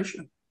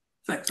contamination.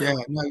 In fact,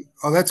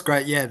 that's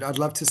great. Yeah, I'd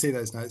love to see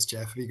those notes,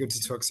 Jeff. It'd be good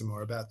to talk some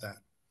more about that.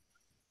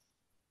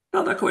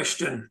 Another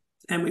question,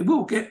 and we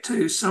will get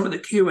to some of the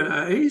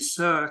Q&As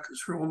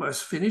because we're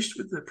almost finished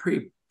with the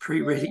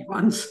pre-ready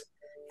ones.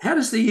 How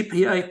does the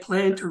EPA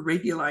plan to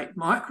regulate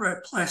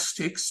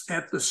microplastics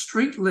at the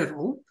street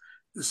level,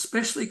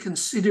 especially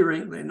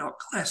considering they're not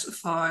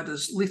classified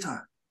as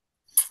litter?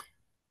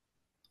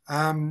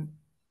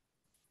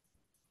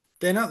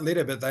 They're not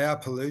litter, but they are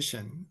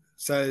pollution.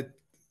 So,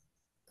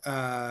 there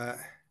are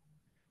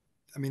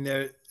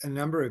a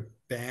number of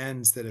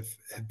bans that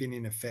have been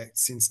in effect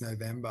since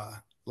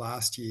November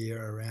last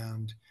year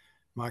around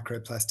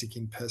microplastic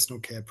in personal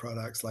care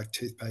products like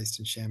toothpaste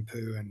and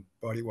shampoo and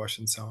body wash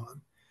and so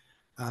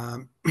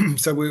on.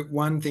 So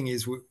one thing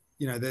is,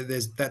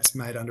 that's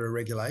made under a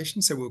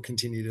regulation. So we'll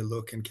continue to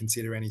look and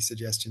consider any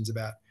suggestions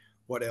about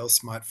what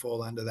else might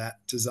fall under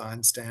that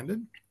design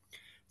standard.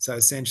 So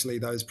essentially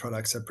those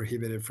products are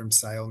prohibited from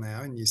sale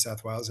now in New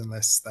South Wales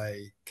unless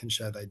they can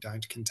show they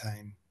don't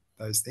contain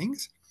those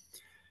things,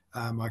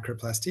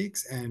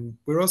 microplastics. And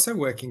we're also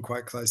working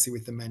quite closely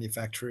with the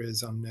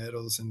manufacturers on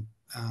nurdles and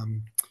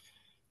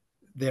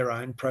their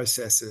own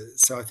processes.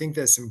 So I think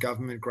there's some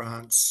government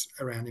grants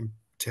around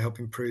to help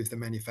improve the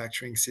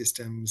manufacturing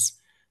systems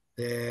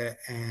there.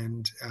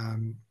 And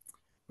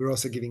we're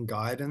also giving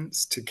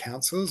guidance to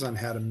councils on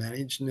how to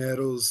manage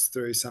nurdles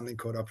through something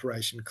called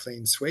Operation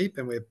Clean Sweep.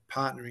 And we're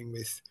partnering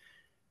with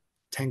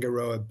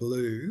Tangaroa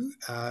Blue,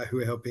 who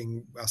are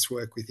helping us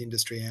work with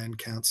industry and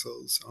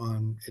councils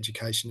on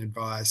education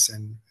advice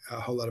and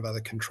a whole lot of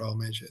other control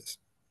measures.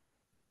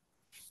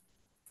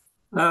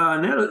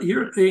 Now that the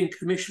European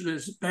Commission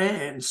has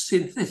banned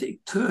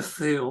synthetic turf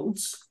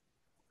fields,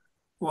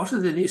 what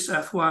are the New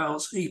South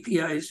Wales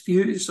EPA's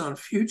views on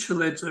future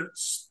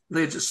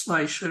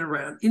legislation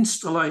around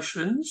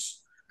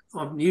installations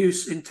of new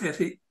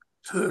synthetic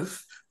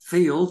turf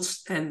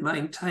fields and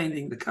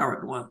maintaining the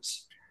current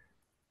ones?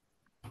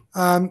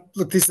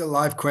 Look, this is a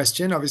live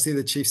question. Obviously,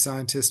 the chief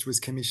scientist was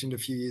commissioned a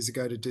few years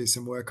ago to do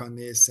some work on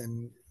this,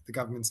 and the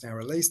government's now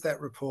released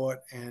that report,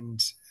 and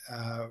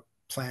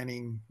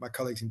my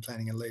colleagues in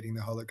planning are leading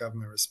the whole of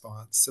government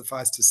response.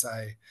 Suffice to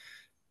say,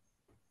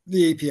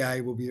 the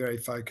EPA will be very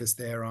focused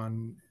there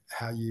on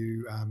how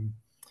you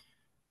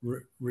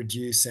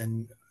reduce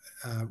and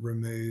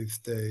remove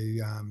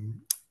the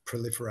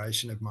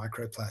proliferation of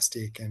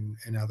microplastic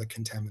and other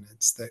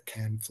contaminants that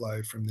can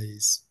flow from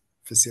these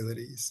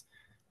facilities.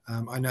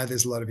 I know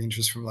there's a lot of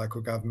interest from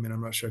local government.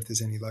 I'm not sure if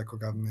there's any local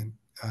government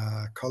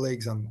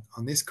colleagues on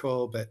this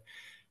call, but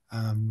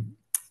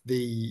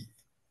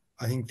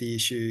I think the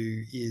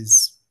issue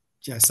is,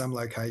 some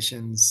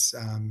locations,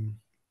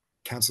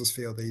 councils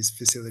feel these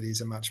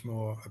facilities are much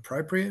more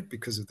appropriate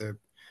because of the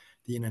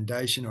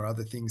inundation or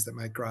other things that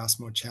make grass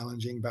more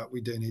challenging, but we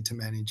do need to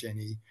manage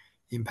any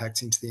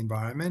impacts into the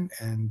environment.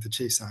 And the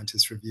Chief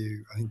Scientist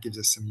Review, I think, gives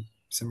us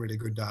some really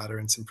good data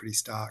and some pretty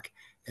stark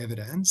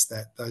evidence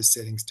that those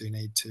settings do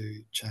need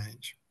to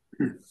change.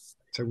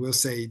 So we'll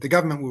see. The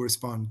government will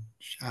respond.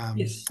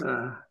 Yes,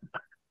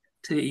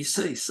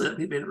 TEC's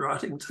certainly been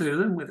writing to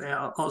them with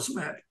our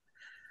AUSMAP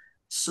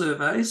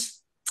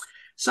surveys.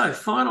 So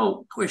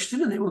final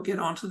question, and then we'll get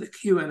on to the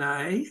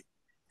Q&A.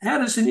 How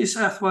does the New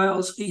South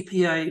Wales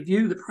EPA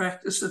view the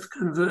practice of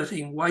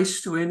converting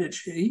waste to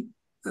energy,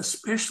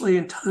 especially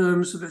in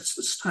terms of its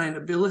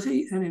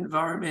sustainability and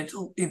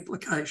environmental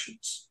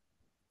implications?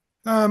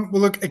 Well,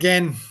 look,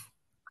 again,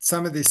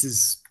 some of this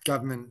is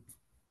government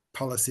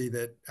policy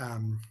that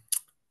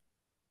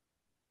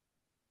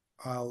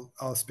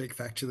I'll speak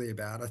factually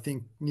about. I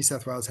think New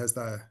South Wales has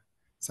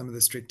some of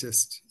the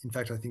strictest, in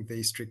fact, I think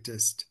the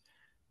strictest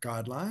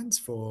guidelines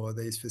for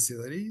these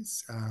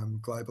facilities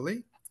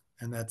globally,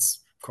 and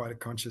that's quite a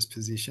conscious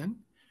position.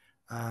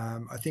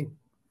 I think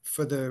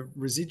for the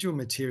residual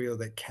material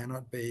that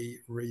cannot be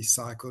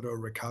recycled or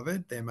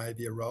recovered, there may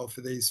be a role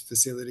for these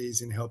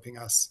facilities in helping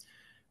us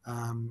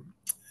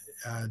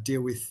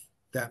deal with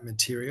that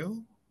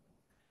material.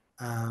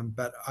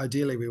 But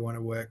ideally, we want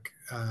to work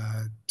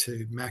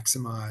to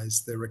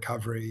maximise the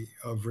recovery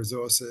of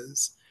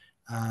resources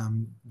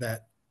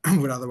that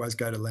would otherwise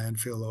go to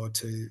landfill or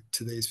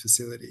to these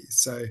facilities.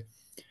 So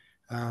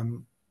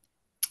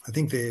I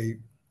think the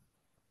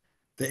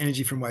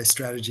energy from waste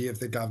strategy of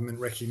the government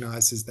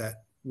recognises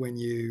that when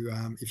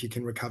if you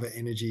can recover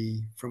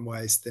energy from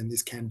waste, then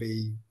this can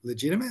be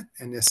legitimate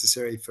and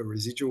necessary for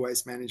residual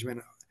waste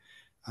management.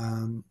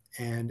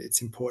 And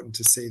it's important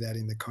to see that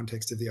in the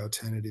context of the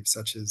alternatives,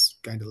 such as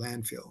going to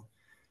landfill.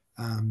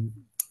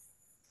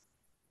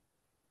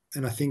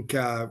 And I think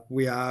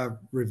we are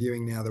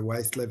reviewing now the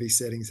waste levy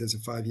settings. There's a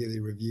 5-yearly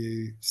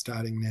review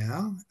starting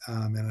now,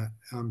 and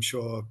I'm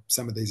sure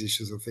some of these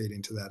issues will feed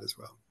into that as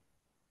well.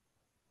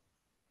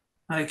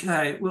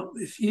 Okay, well,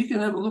 if you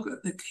can have a look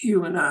at the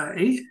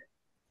Q&A,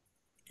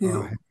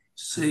 you'll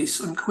see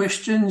some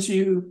questions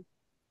you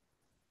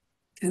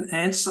can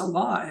answer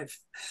live.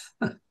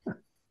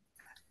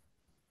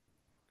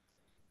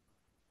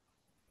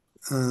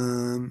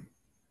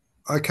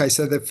 Okay,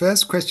 so the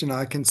first question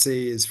I can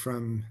see is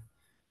from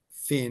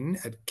Finn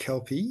at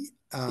Kelpie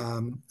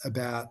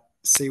about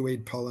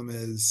seaweed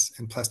polymers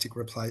and plastic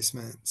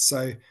replacement.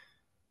 So,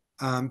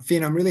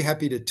 Finn, I'm really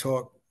happy to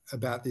talk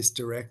about this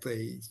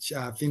directly.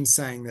 Finn's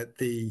saying that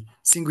the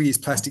single-use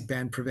plastic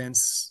ban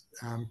prevents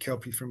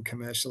Kelpie from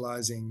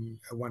commercialising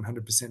a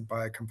 100%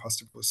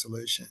 biocompostable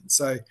solution.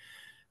 So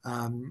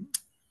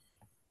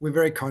we're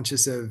very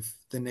conscious of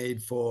the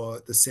need for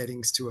the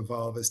settings to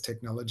evolve as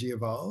technology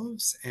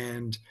evolves.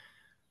 And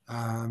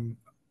I'm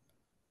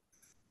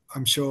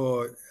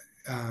sure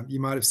you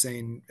might have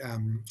seen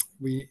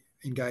we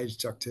engaged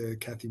Dr.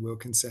 Kathy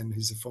Wilkinson,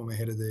 who's the former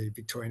head of the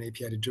Victorian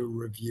EPA, to do a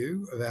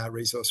review of our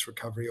resource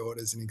recovery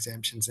orders and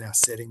exemptions and our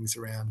settings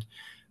around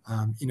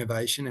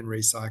innovation and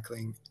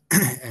recycling.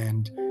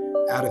 And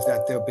out of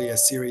that, there'll be a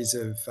series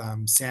of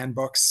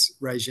sandbox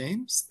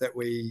regimes that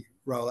we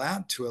roll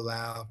out to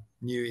allow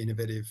new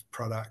innovative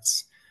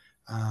products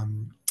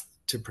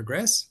to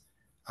progress.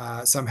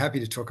 So I'm happy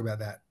to talk about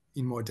that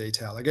in more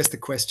detail. I guess the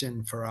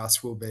question for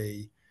us will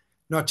be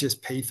not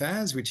just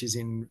PFAS, which is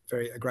in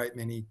a great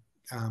many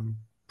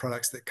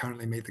products that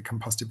currently meet the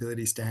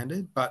compostability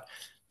standard, but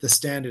the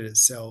standard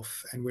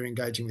itself. And we're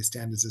engaging with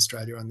Standards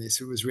Australia on this.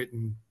 It was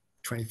written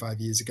 25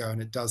 years ago,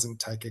 and it doesn't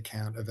take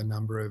account of a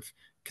number of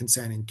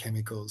concerning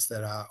chemicals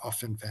that are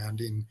often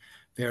found in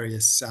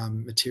various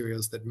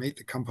materials that meet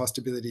the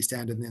compostability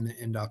standard and then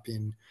end up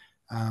in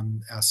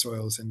our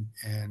soils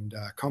and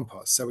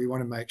compost. So we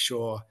want to make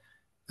sure,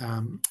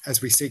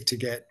 as we seek to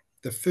get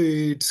the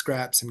food,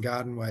 scraps and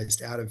garden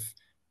waste out of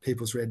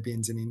people's red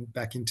bins and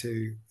back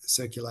into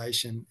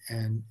circulation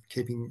and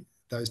keeping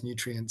those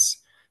nutrients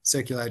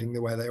circulating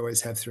the way they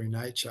always have through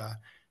nature,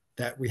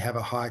 that we have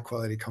a high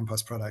quality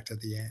compost product at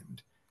the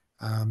end.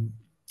 And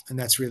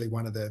that's really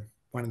one of the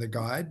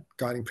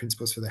guiding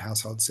principles for the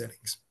household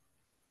settings.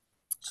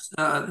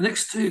 The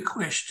next two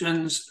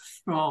questions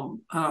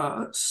from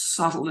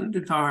Sutherland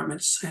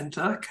Environment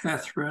Centre,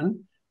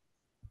 Catherine,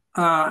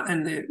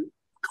 and they're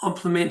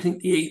complimenting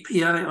the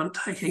EPA on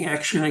taking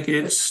action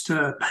against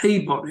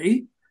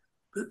Peabody,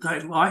 but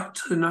they'd like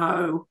to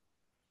know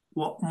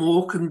what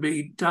more can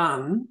be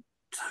done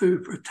to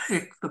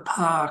protect the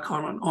park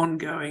on an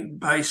ongoing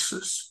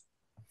basis.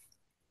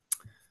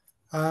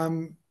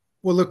 Well,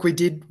 look, we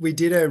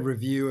did a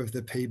review of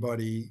the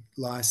Peabody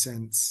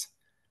licence,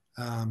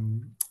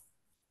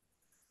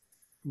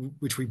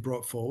 which we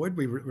brought forward.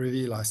 We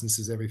review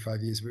licenses every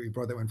 5 years, but we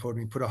brought that one forward.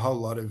 And we put a whole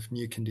lot of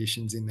new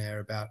conditions in there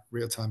about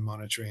real-time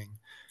monitoring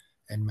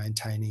and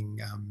maintaining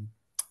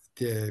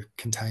the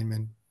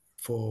containment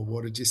for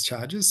water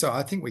discharges. So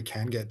I think we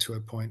can get to a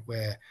point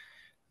where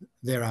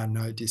there are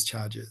no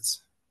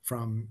discharges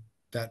from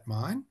that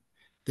mine.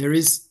 There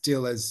is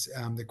still, as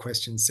the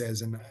question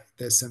says, and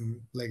there's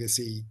some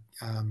legacy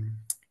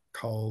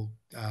coal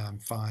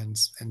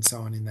finds and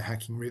so on in the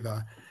Hacking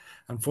River.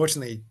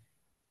 Unfortunately,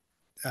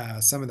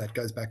 some of that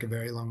goes back a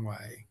very long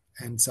way.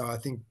 And so I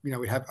think,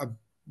 I'm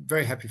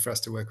very happy for us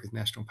to work with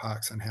national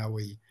parks on how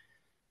we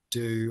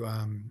do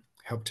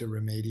help to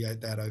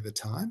remediate that over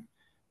time.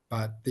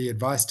 But the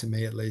advice to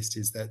me, at least,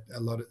 is that a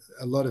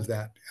lot of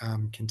that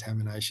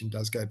contamination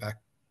does go back,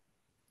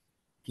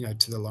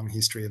 to the long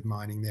history of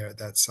mining there at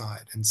that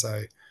site. And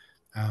so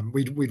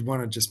we'd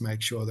want to just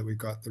make sure that we've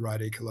got the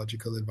right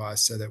ecological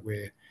advice so that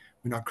we're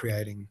not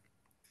creating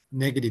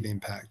negative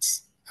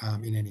impacts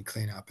in any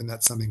cleanup. And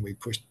that's something we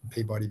pushed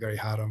Peabody very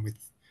hard on with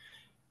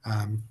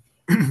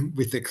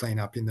with the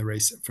cleanup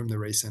from the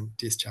recent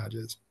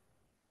discharges.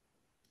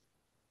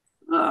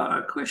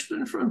 A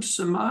question from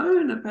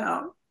Simone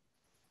about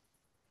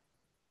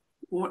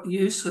what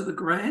use of the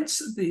grants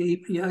that the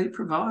EPA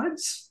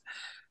provides.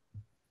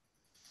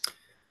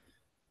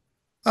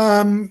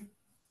 Well,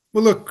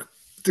 look,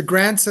 the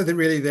grants are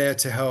really there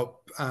to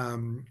help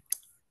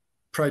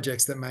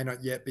projects that may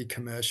not yet be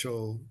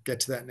commercial get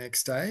to that next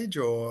stage,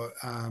 or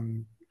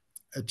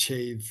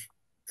achieve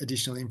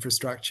additional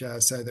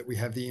infrastructure so that we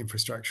have the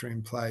infrastructure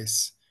in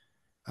place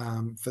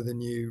for the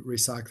new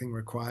recycling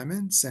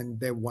requirements. And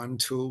they're one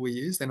tool we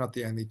use. They're not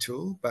the only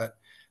tool, but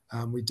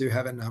we do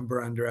have a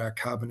number under our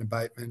carbon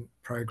abatement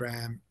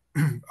program.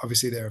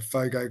 Obviously, there are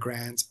FOGO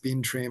grants,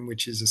 bin trim,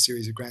 which is a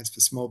series of grants for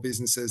small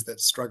businesses that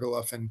struggle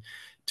often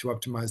to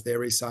optimize their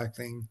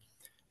recycling.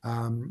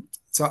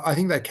 So I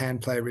think they can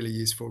play a really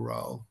useful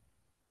role.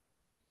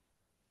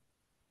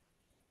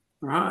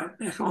 Right,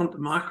 back on to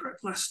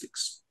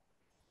microplastics.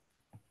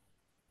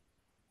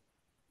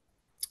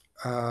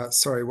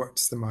 Sorry,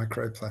 what's the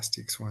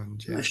microplastics one,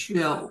 Jeff?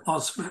 Michelle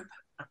Osmap.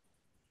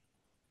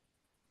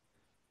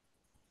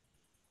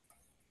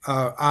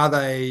 Are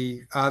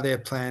there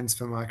plans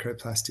for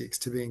microplastics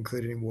to be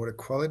included in water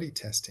quality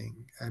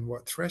testing, and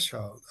what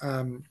threshold?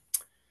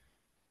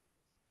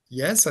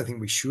 Yes, I think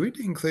we should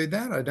include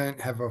that. I don't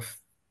have off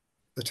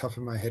the top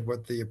of my head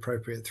what the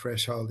appropriate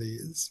threshold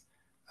is,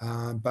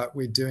 but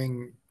we're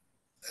doing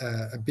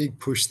a big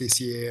push this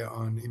year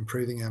on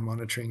improving our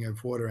monitoring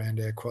of water and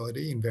air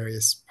quality in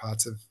various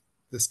parts of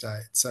the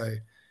state. So,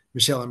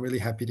 Michelle, I'm really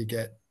happy to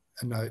get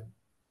a note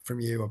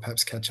from you, or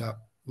perhaps catch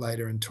up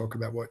later and talk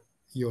about what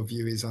your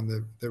view is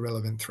on the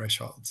relevant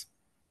thresholds.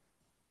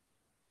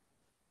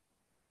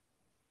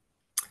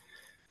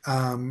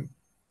 And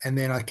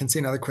then I can see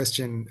another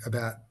question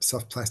about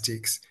soft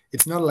plastics.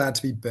 It's not allowed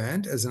to be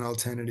burnt as an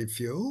alternative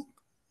fuel.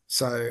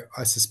 So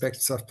I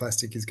suspect soft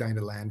plastic is going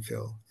to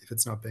landfill if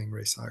it's not being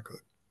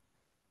recycled.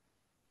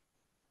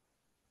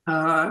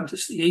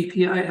 Does the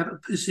EPA have a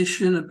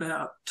position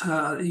about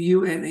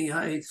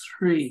UNEA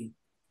 3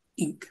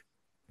 Inc?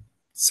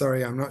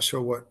 Sorry, I'm not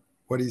sure what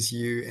is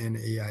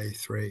UNEA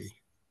 3.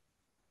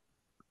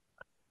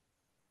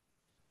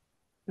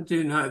 I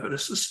do know, but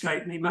it's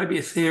escaped me. Maybe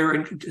if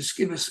Theron could just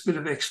give us a bit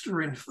of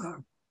extra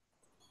info.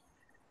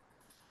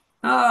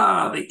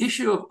 The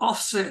issue of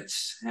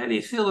offsets. How do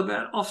you feel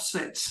about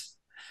offsets?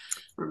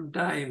 From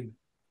Dame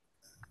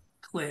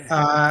Claire.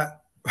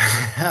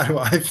 How do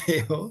I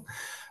feel?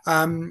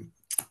 I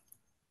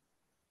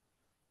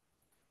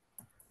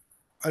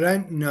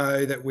don't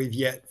know that we've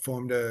yet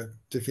formed a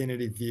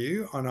definitive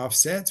view on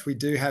offsets. We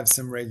do have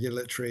some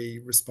regulatory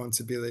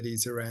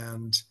responsibilities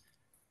around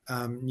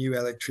new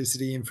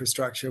electricity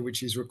infrastructure,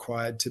 which is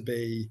required to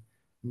be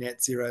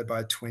net zero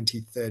by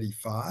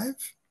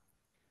 2035.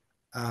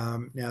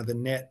 Now,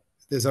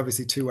 there's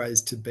obviously two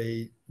ways to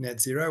be net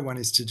zero. One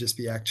is to just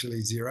be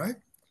actually zero,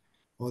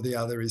 or the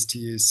other is to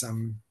use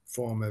some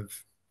form of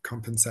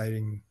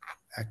compensating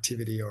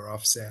activity or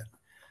offset.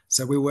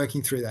 So we're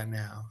working through that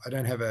now. I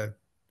don't have a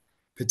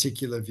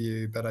particular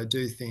view, but I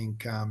do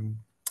think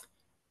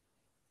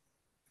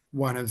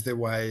one of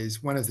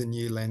the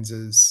new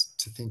lenses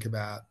to think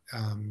about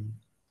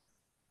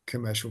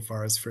commercial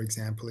forests, for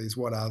example, is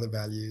what are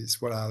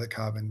the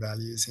carbon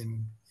values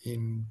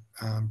in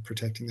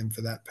protecting them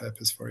for that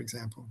purpose, for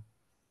example.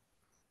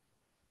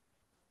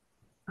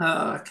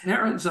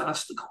 Karen's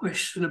asked a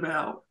question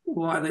about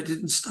why they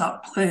didn't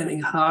start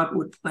planting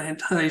hardwood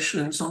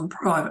plantations on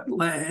private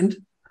land.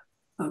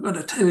 I've got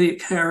to tell you,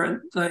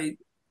 Karen, they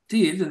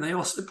did, and they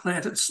also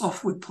planted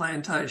softwood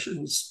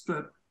plantations,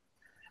 but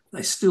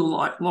they still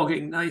like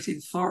logging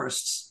native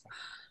forests.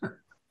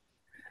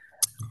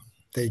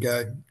 There you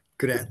go.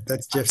 Good.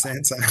 That's Jeff's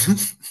answer.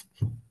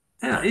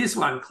 Now, here's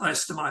one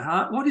close to my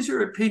heart. What is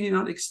your opinion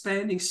on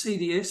expanding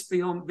CDS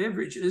beyond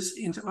beverages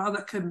into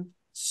other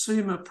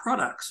consumer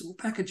products or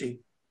packaging?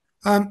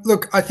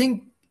 Look, I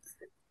think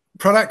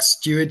product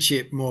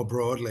stewardship more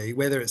broadly,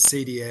 whether it's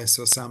CDS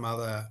or some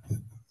other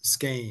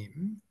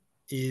scheme,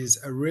 is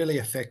a really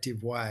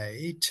effective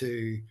way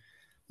to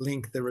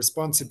link the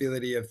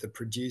responsibility of the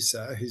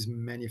producer who's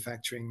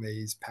manufacturing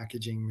these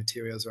packaging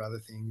materials or other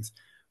things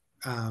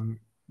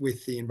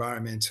with the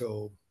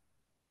environmental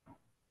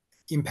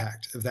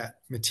impact of that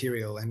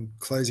material and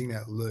closing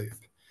that loop.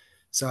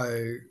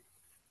 So,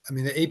 I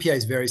mean, the EPA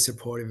is very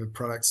supportive of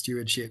product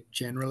stewardship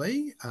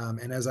generally.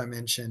 And as I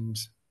mentioned,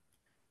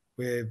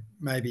 we're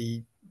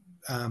maybe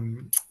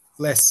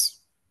less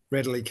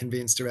readily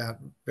convinced about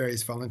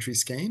various voluntary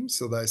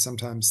schemes, although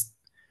sometimes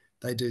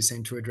they do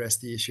seem to address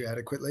the issue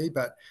adequately.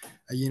 But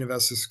a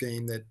universal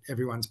scheme that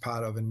everyone's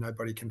part of and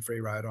nobody can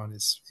free ride on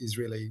is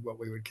really what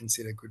we would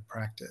consider good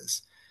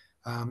practice.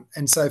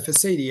 And so for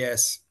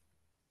CDS,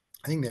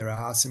 I think there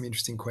are some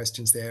interesting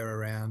questions there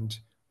around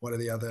what are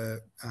the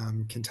other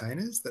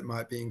containers that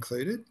might be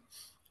included.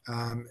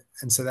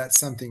 And so that's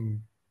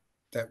something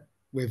that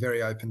we're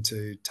very open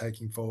to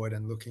taking forward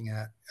and looking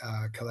at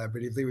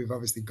collaboratively. We've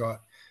obviously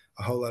got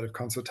a whole lot of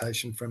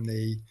consultation from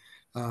the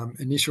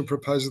initial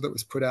proposal that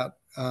was put out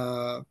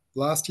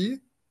last year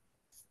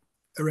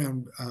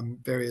around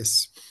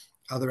various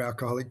other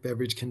alcoholic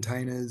beverage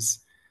containers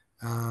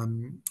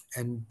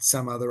and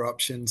some other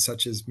options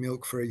such as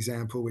milk, for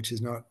example, which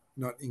is not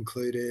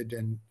included.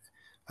 And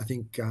I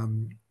think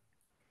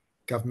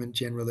government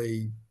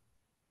generally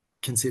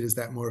considers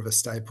that more of a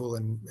staple,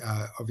 and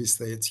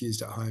obviously it's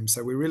used at home.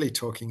 So we're really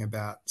talking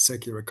about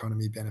circular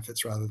economy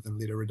benefits rather than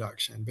litter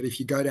reduction. But if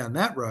you go down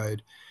that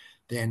road,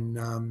 then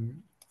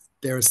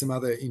there are some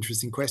other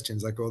interesting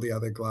questions, like all the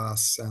other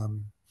glass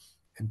and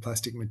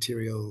plastic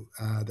material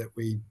that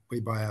we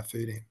buy our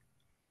food in.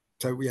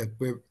 So yeah,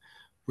 we're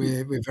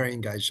very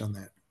engaged on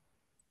that.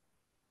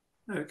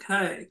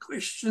 Okay,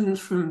 questions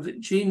from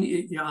Virginia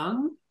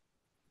Young.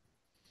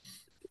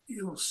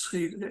 You'll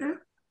see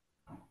there.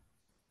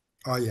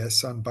 Oh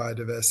yes, on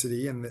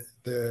biodiversity and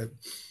the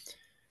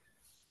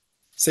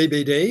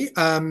CBD.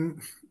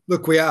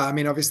 Look, we are. I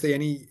mean, obviously,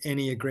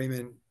 any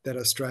agreement that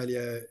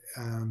Australia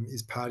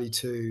is party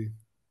to,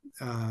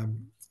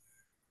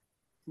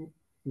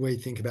 we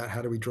think about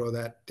how do we draw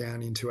that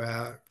down into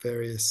our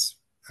various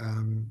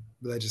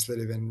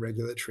legislative and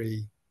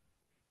regulatory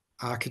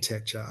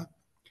architecture.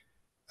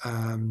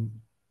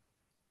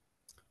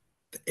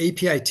 The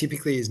EPA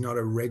typically is not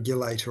a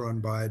regulator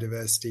on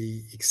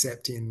biodiversity,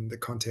 except in the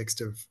context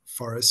of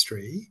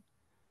forestry.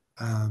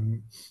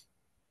 But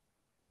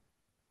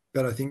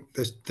I think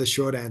the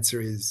short answer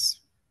is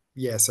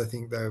yes. I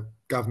think the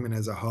government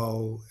as a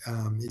whole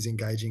is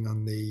engaging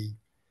on the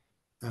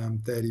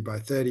 30 by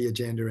 30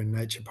 agenda and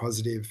nature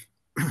positive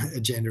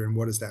agenda, and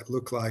what does that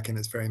look like? And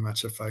it's very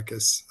much a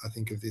focus, I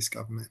think, of this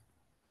government.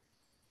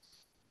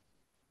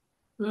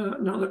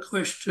 Another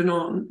question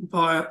on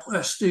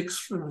bioplastics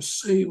from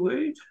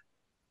seaweed.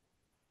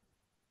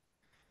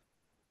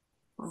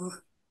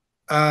 Look,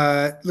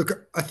 I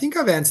think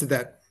I've answered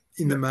that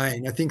in the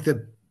main. I think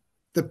the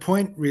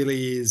point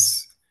really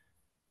is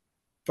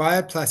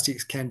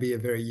bioplastics can be a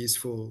very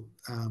useful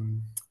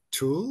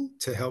tool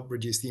to help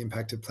reduce the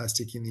impact of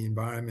plastic in the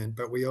environment,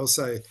 but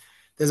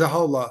there's a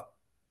whole lot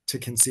to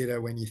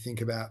consider when you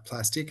think about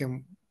plastic,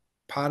 and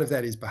part of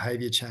that is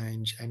behaviour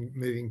change and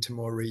moving to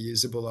more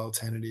reusable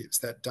alternatives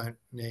that don't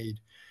need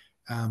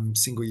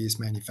single-use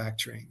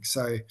manufacturing.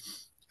 So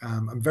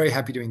I'm very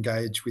happy to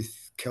engage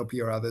with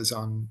Kelpie or others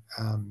on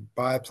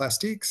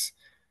bioplastics,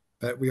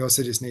 but we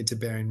also just need to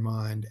bear in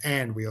mind,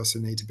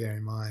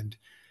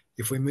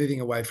 if we're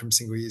moving away from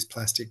single-use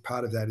plastic,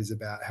 part of that is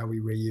about how we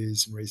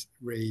reuse and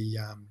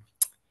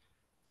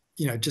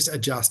just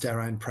adjust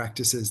our own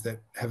practices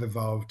that have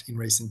evolved in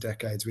recent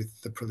decades with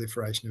the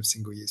proliferation of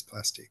single-use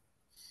plastic.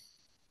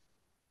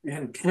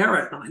 And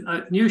Karen,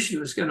 I knew she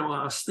was going to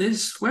ask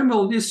this. When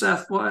will New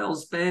South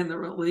Wales ban the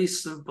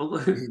release of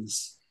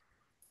balloons?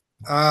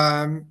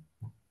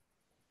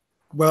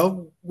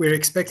 Well, we're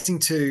expecting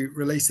to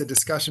release a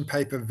discussion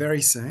paper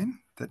very soon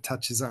that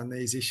touches on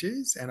these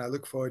issues, and I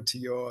look forward to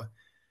your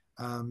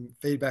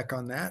feedback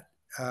on that.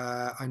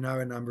 I know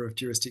a number of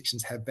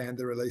jurisdictions have banned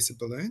the release of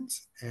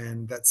balloons,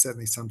 and that's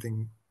certainly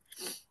something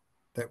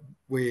that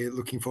we're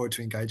looking forward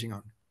to engaging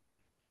on.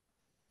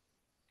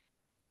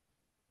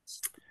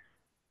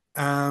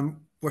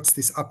 What's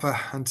this? Upper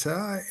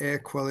Hunter Air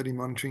Quality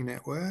Monitoring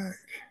Network.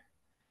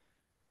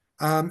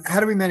 How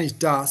do we manage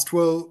dust?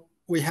 Well,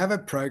 we have a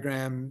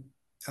program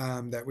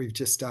that we've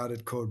just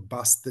started called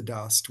Bust the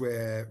Dust,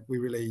 where we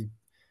really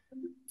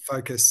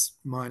focus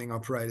mining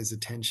operators'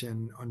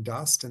 attention on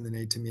dust and the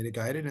need to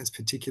mitigate it. And it's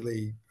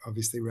particularly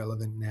obviously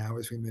relevant now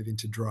as we move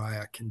into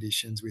drier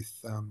conditions with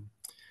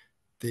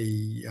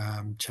the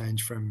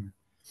change from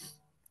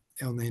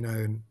El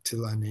Nino to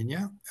La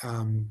Nina.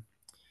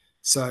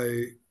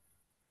 So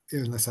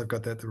unless I've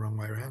got that the wrong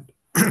way around,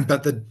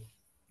 but the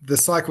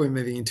cycle we're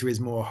moving into is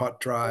more hot,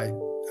 dry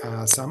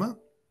summer.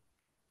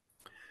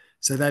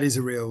 So that is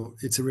a real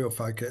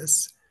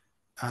focus.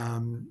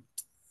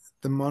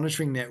 The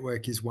monitoring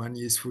network is one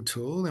useful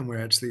tool, and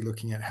we're actually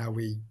looking at how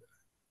we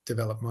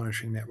develop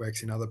monitoring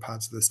networks in other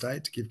parts of the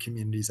state to give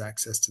communities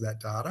access to that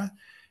data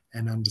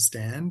and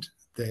understand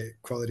the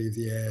quality of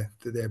the air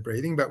that they're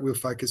breathing. But we'll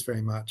focus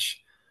very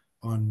much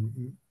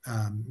on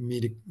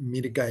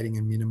mitigating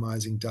and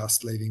minimising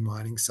dust leaving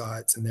mining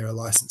sites, and there are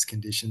licence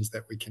conditions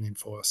that we can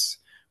enforce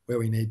where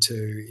we need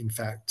to. In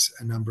fact,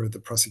 a number of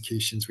the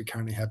prosecutions we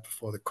currently have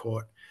before the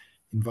court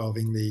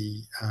involving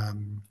the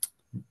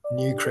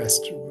Newcrest,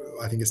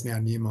 I think it's now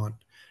Newmont,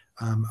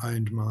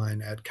 owned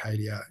mine at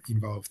Cadia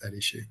involved that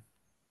issue.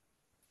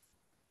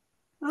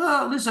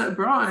 Liz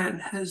O'Brien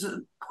has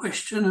a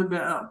question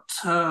about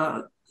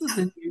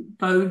the new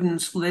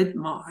Bowden's lead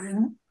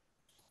mine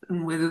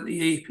and whether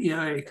the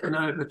EPA can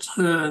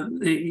overturn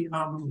the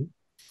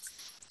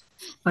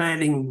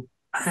planning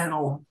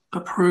panel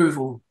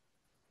approval.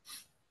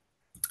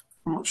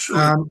 I'm not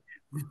sure.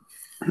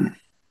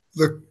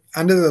 Look,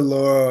 under the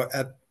law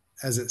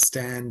as it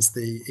stands,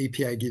 the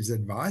EPA gives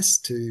advice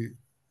to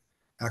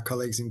our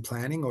colleagues in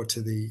planning or to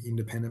the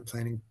independent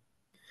planning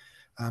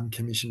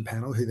commission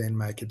panel, who then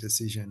make a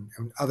decision.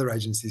 And other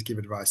agencies give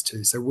advice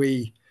too. So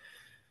we're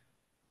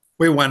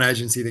one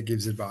agency that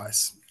gives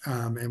advice,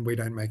 and we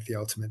don't make the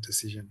ultimate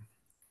decision.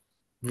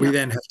 We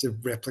then have to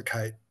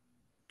replicate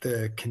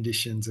the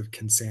conditions of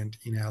consent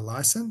in our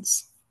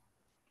license.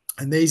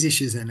 And these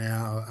issues are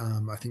now,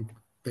 I think,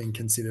 being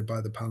considered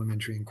by the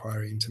parliamentary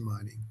inquiry into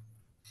mining.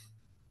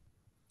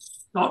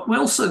 Scott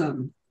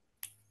Wilson,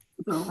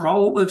 the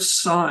role of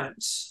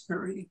science,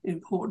 very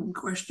important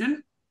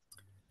question.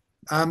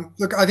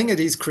 Look, I think it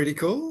is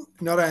critical,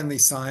 not only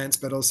science,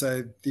 but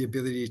also the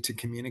ability to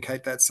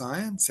communicate that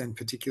science, and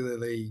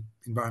particularly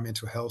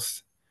environmental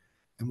health,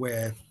 and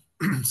where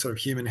sort of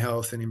human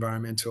health and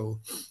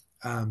environmental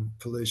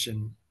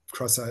pollution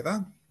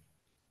crossover.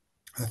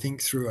 I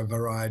think through a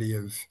variety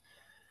of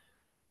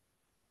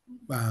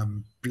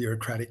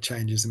bureaucratic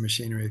changes and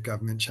machinery of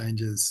government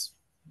changes,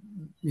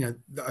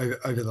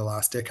 over the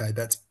last decade,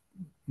 that's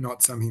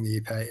not something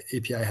the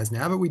EPA has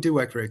now, but we do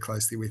work very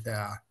closely with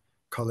our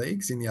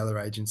colleagues in the other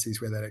agencies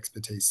where that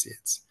expertise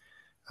sits.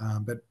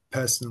 But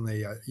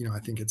personally, I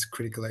think it's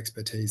critical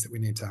expertise that we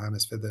need to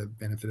harness for the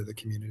benefit of the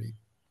community.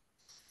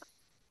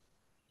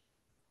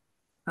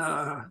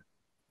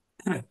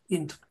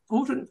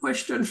 Important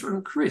question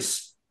from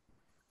Chris.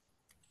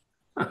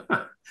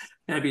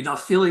 Maybe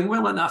not feeling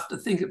well enough to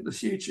think of the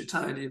future,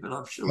 Tony, but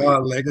I'm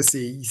sure.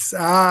 Legacies.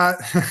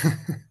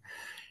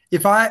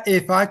 If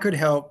I could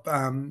help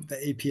the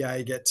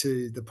EPA get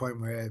to the point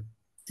where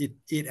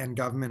it and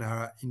government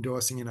are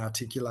endorsing and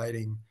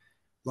articulating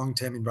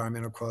long-term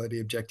environmental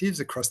quality objectives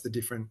across the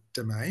different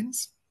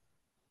domains,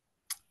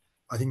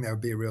 I think that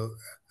would be a real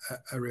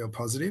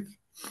positive.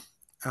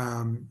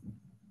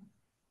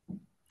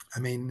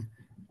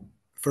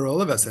 For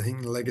all of us, I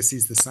think the legacy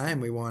is the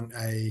same. We want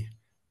a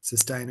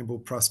sustainable,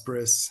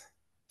 prosperous,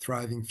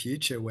 thriving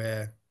future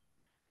where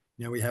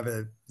we have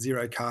a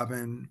zero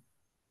carbon,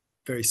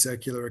 very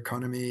circular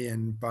economy,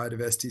 and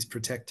biodiversity is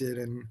protected,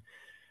 and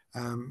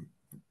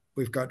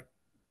we've got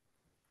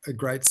a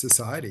great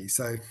society.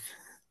 So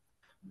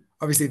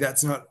obviously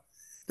that's not,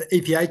 the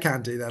EPA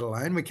can't do that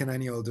alone. We can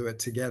only all do it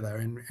together,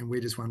 and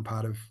we're just one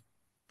part of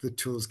the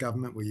tools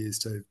government will use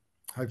to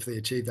hopefully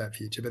achieve that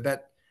future.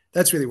 But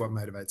that's really what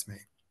motivates me.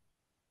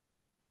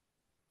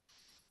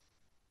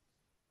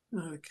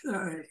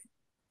 Okay.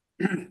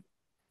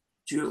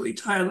 Julie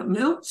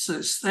Taylor-Milt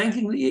says,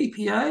 thanking the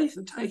EPA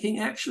for taking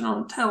action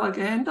on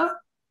Talagander.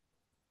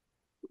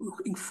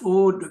 Looking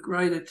forward to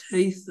greater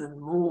teeth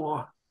and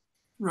more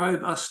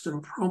robust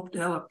and prompt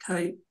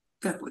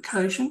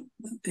application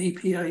of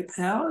EPA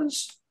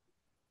powers.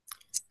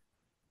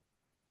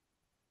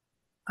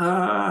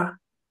 And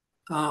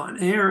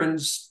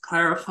Aaron's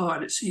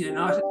clarified it's the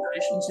United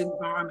Nations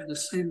Environment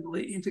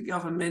Assembly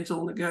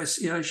Intergovernmental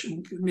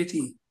Negotiation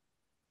Committee.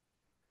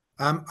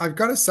 I've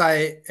got to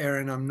say,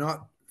 Aaron, I'm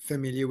not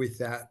familiar with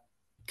that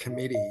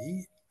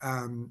committee.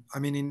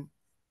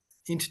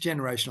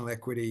 Intergenerational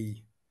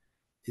equity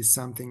is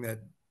something that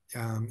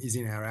is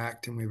in our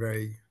Act, and we're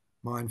very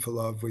mindful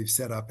of. We've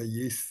set up a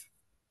youth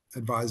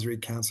advisory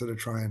council to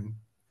try and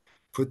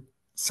put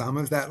some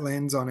of that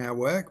lens on our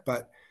work,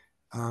 but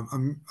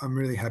I'm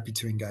really happy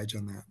to engage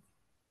on that.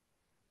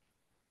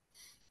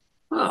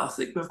 Well, I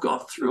think we've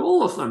got through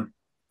all of them.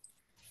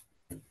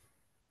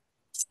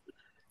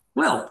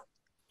 Well,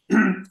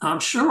 I'm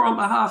sure on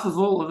behalf of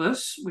all of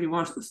us, we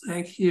want to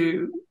thank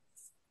you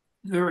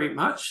very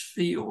much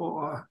for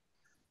your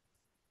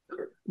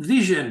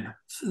vision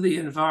for the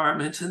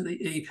environment and the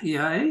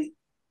EPA.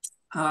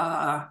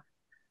 I'm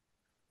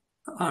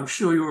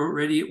sure you're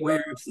already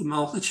aware of the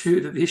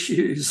multitude of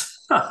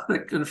issues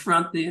that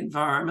confront the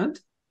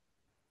environment.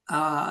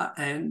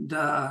 And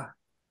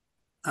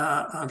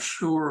I'm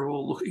sure we're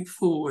all looking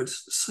forward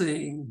to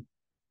seeing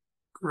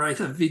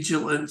greater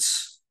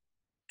vigilance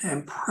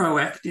and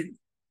proactive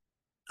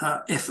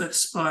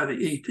efforts by the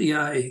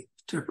EPA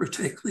to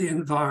protect the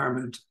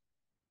environment.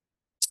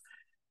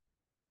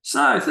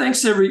 So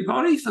thanks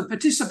everybody for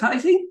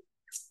participating,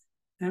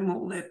 and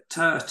we'll let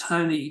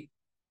Tony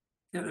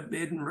go to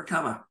bed and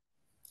recover.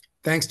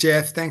 Thanks,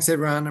 Jeff. Thanks,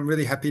 everyone. I'm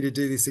really happy to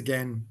do this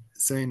again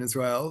soon as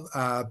well.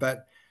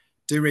 But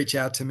do reach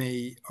out to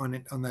me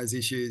on those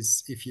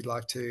issues if you'd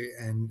like to.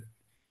 And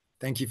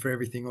thank you for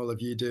everything all of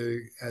you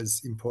do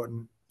as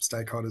important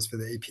stakeholders for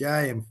the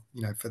EPA and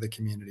for the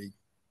community.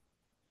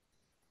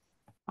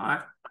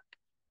 Bye.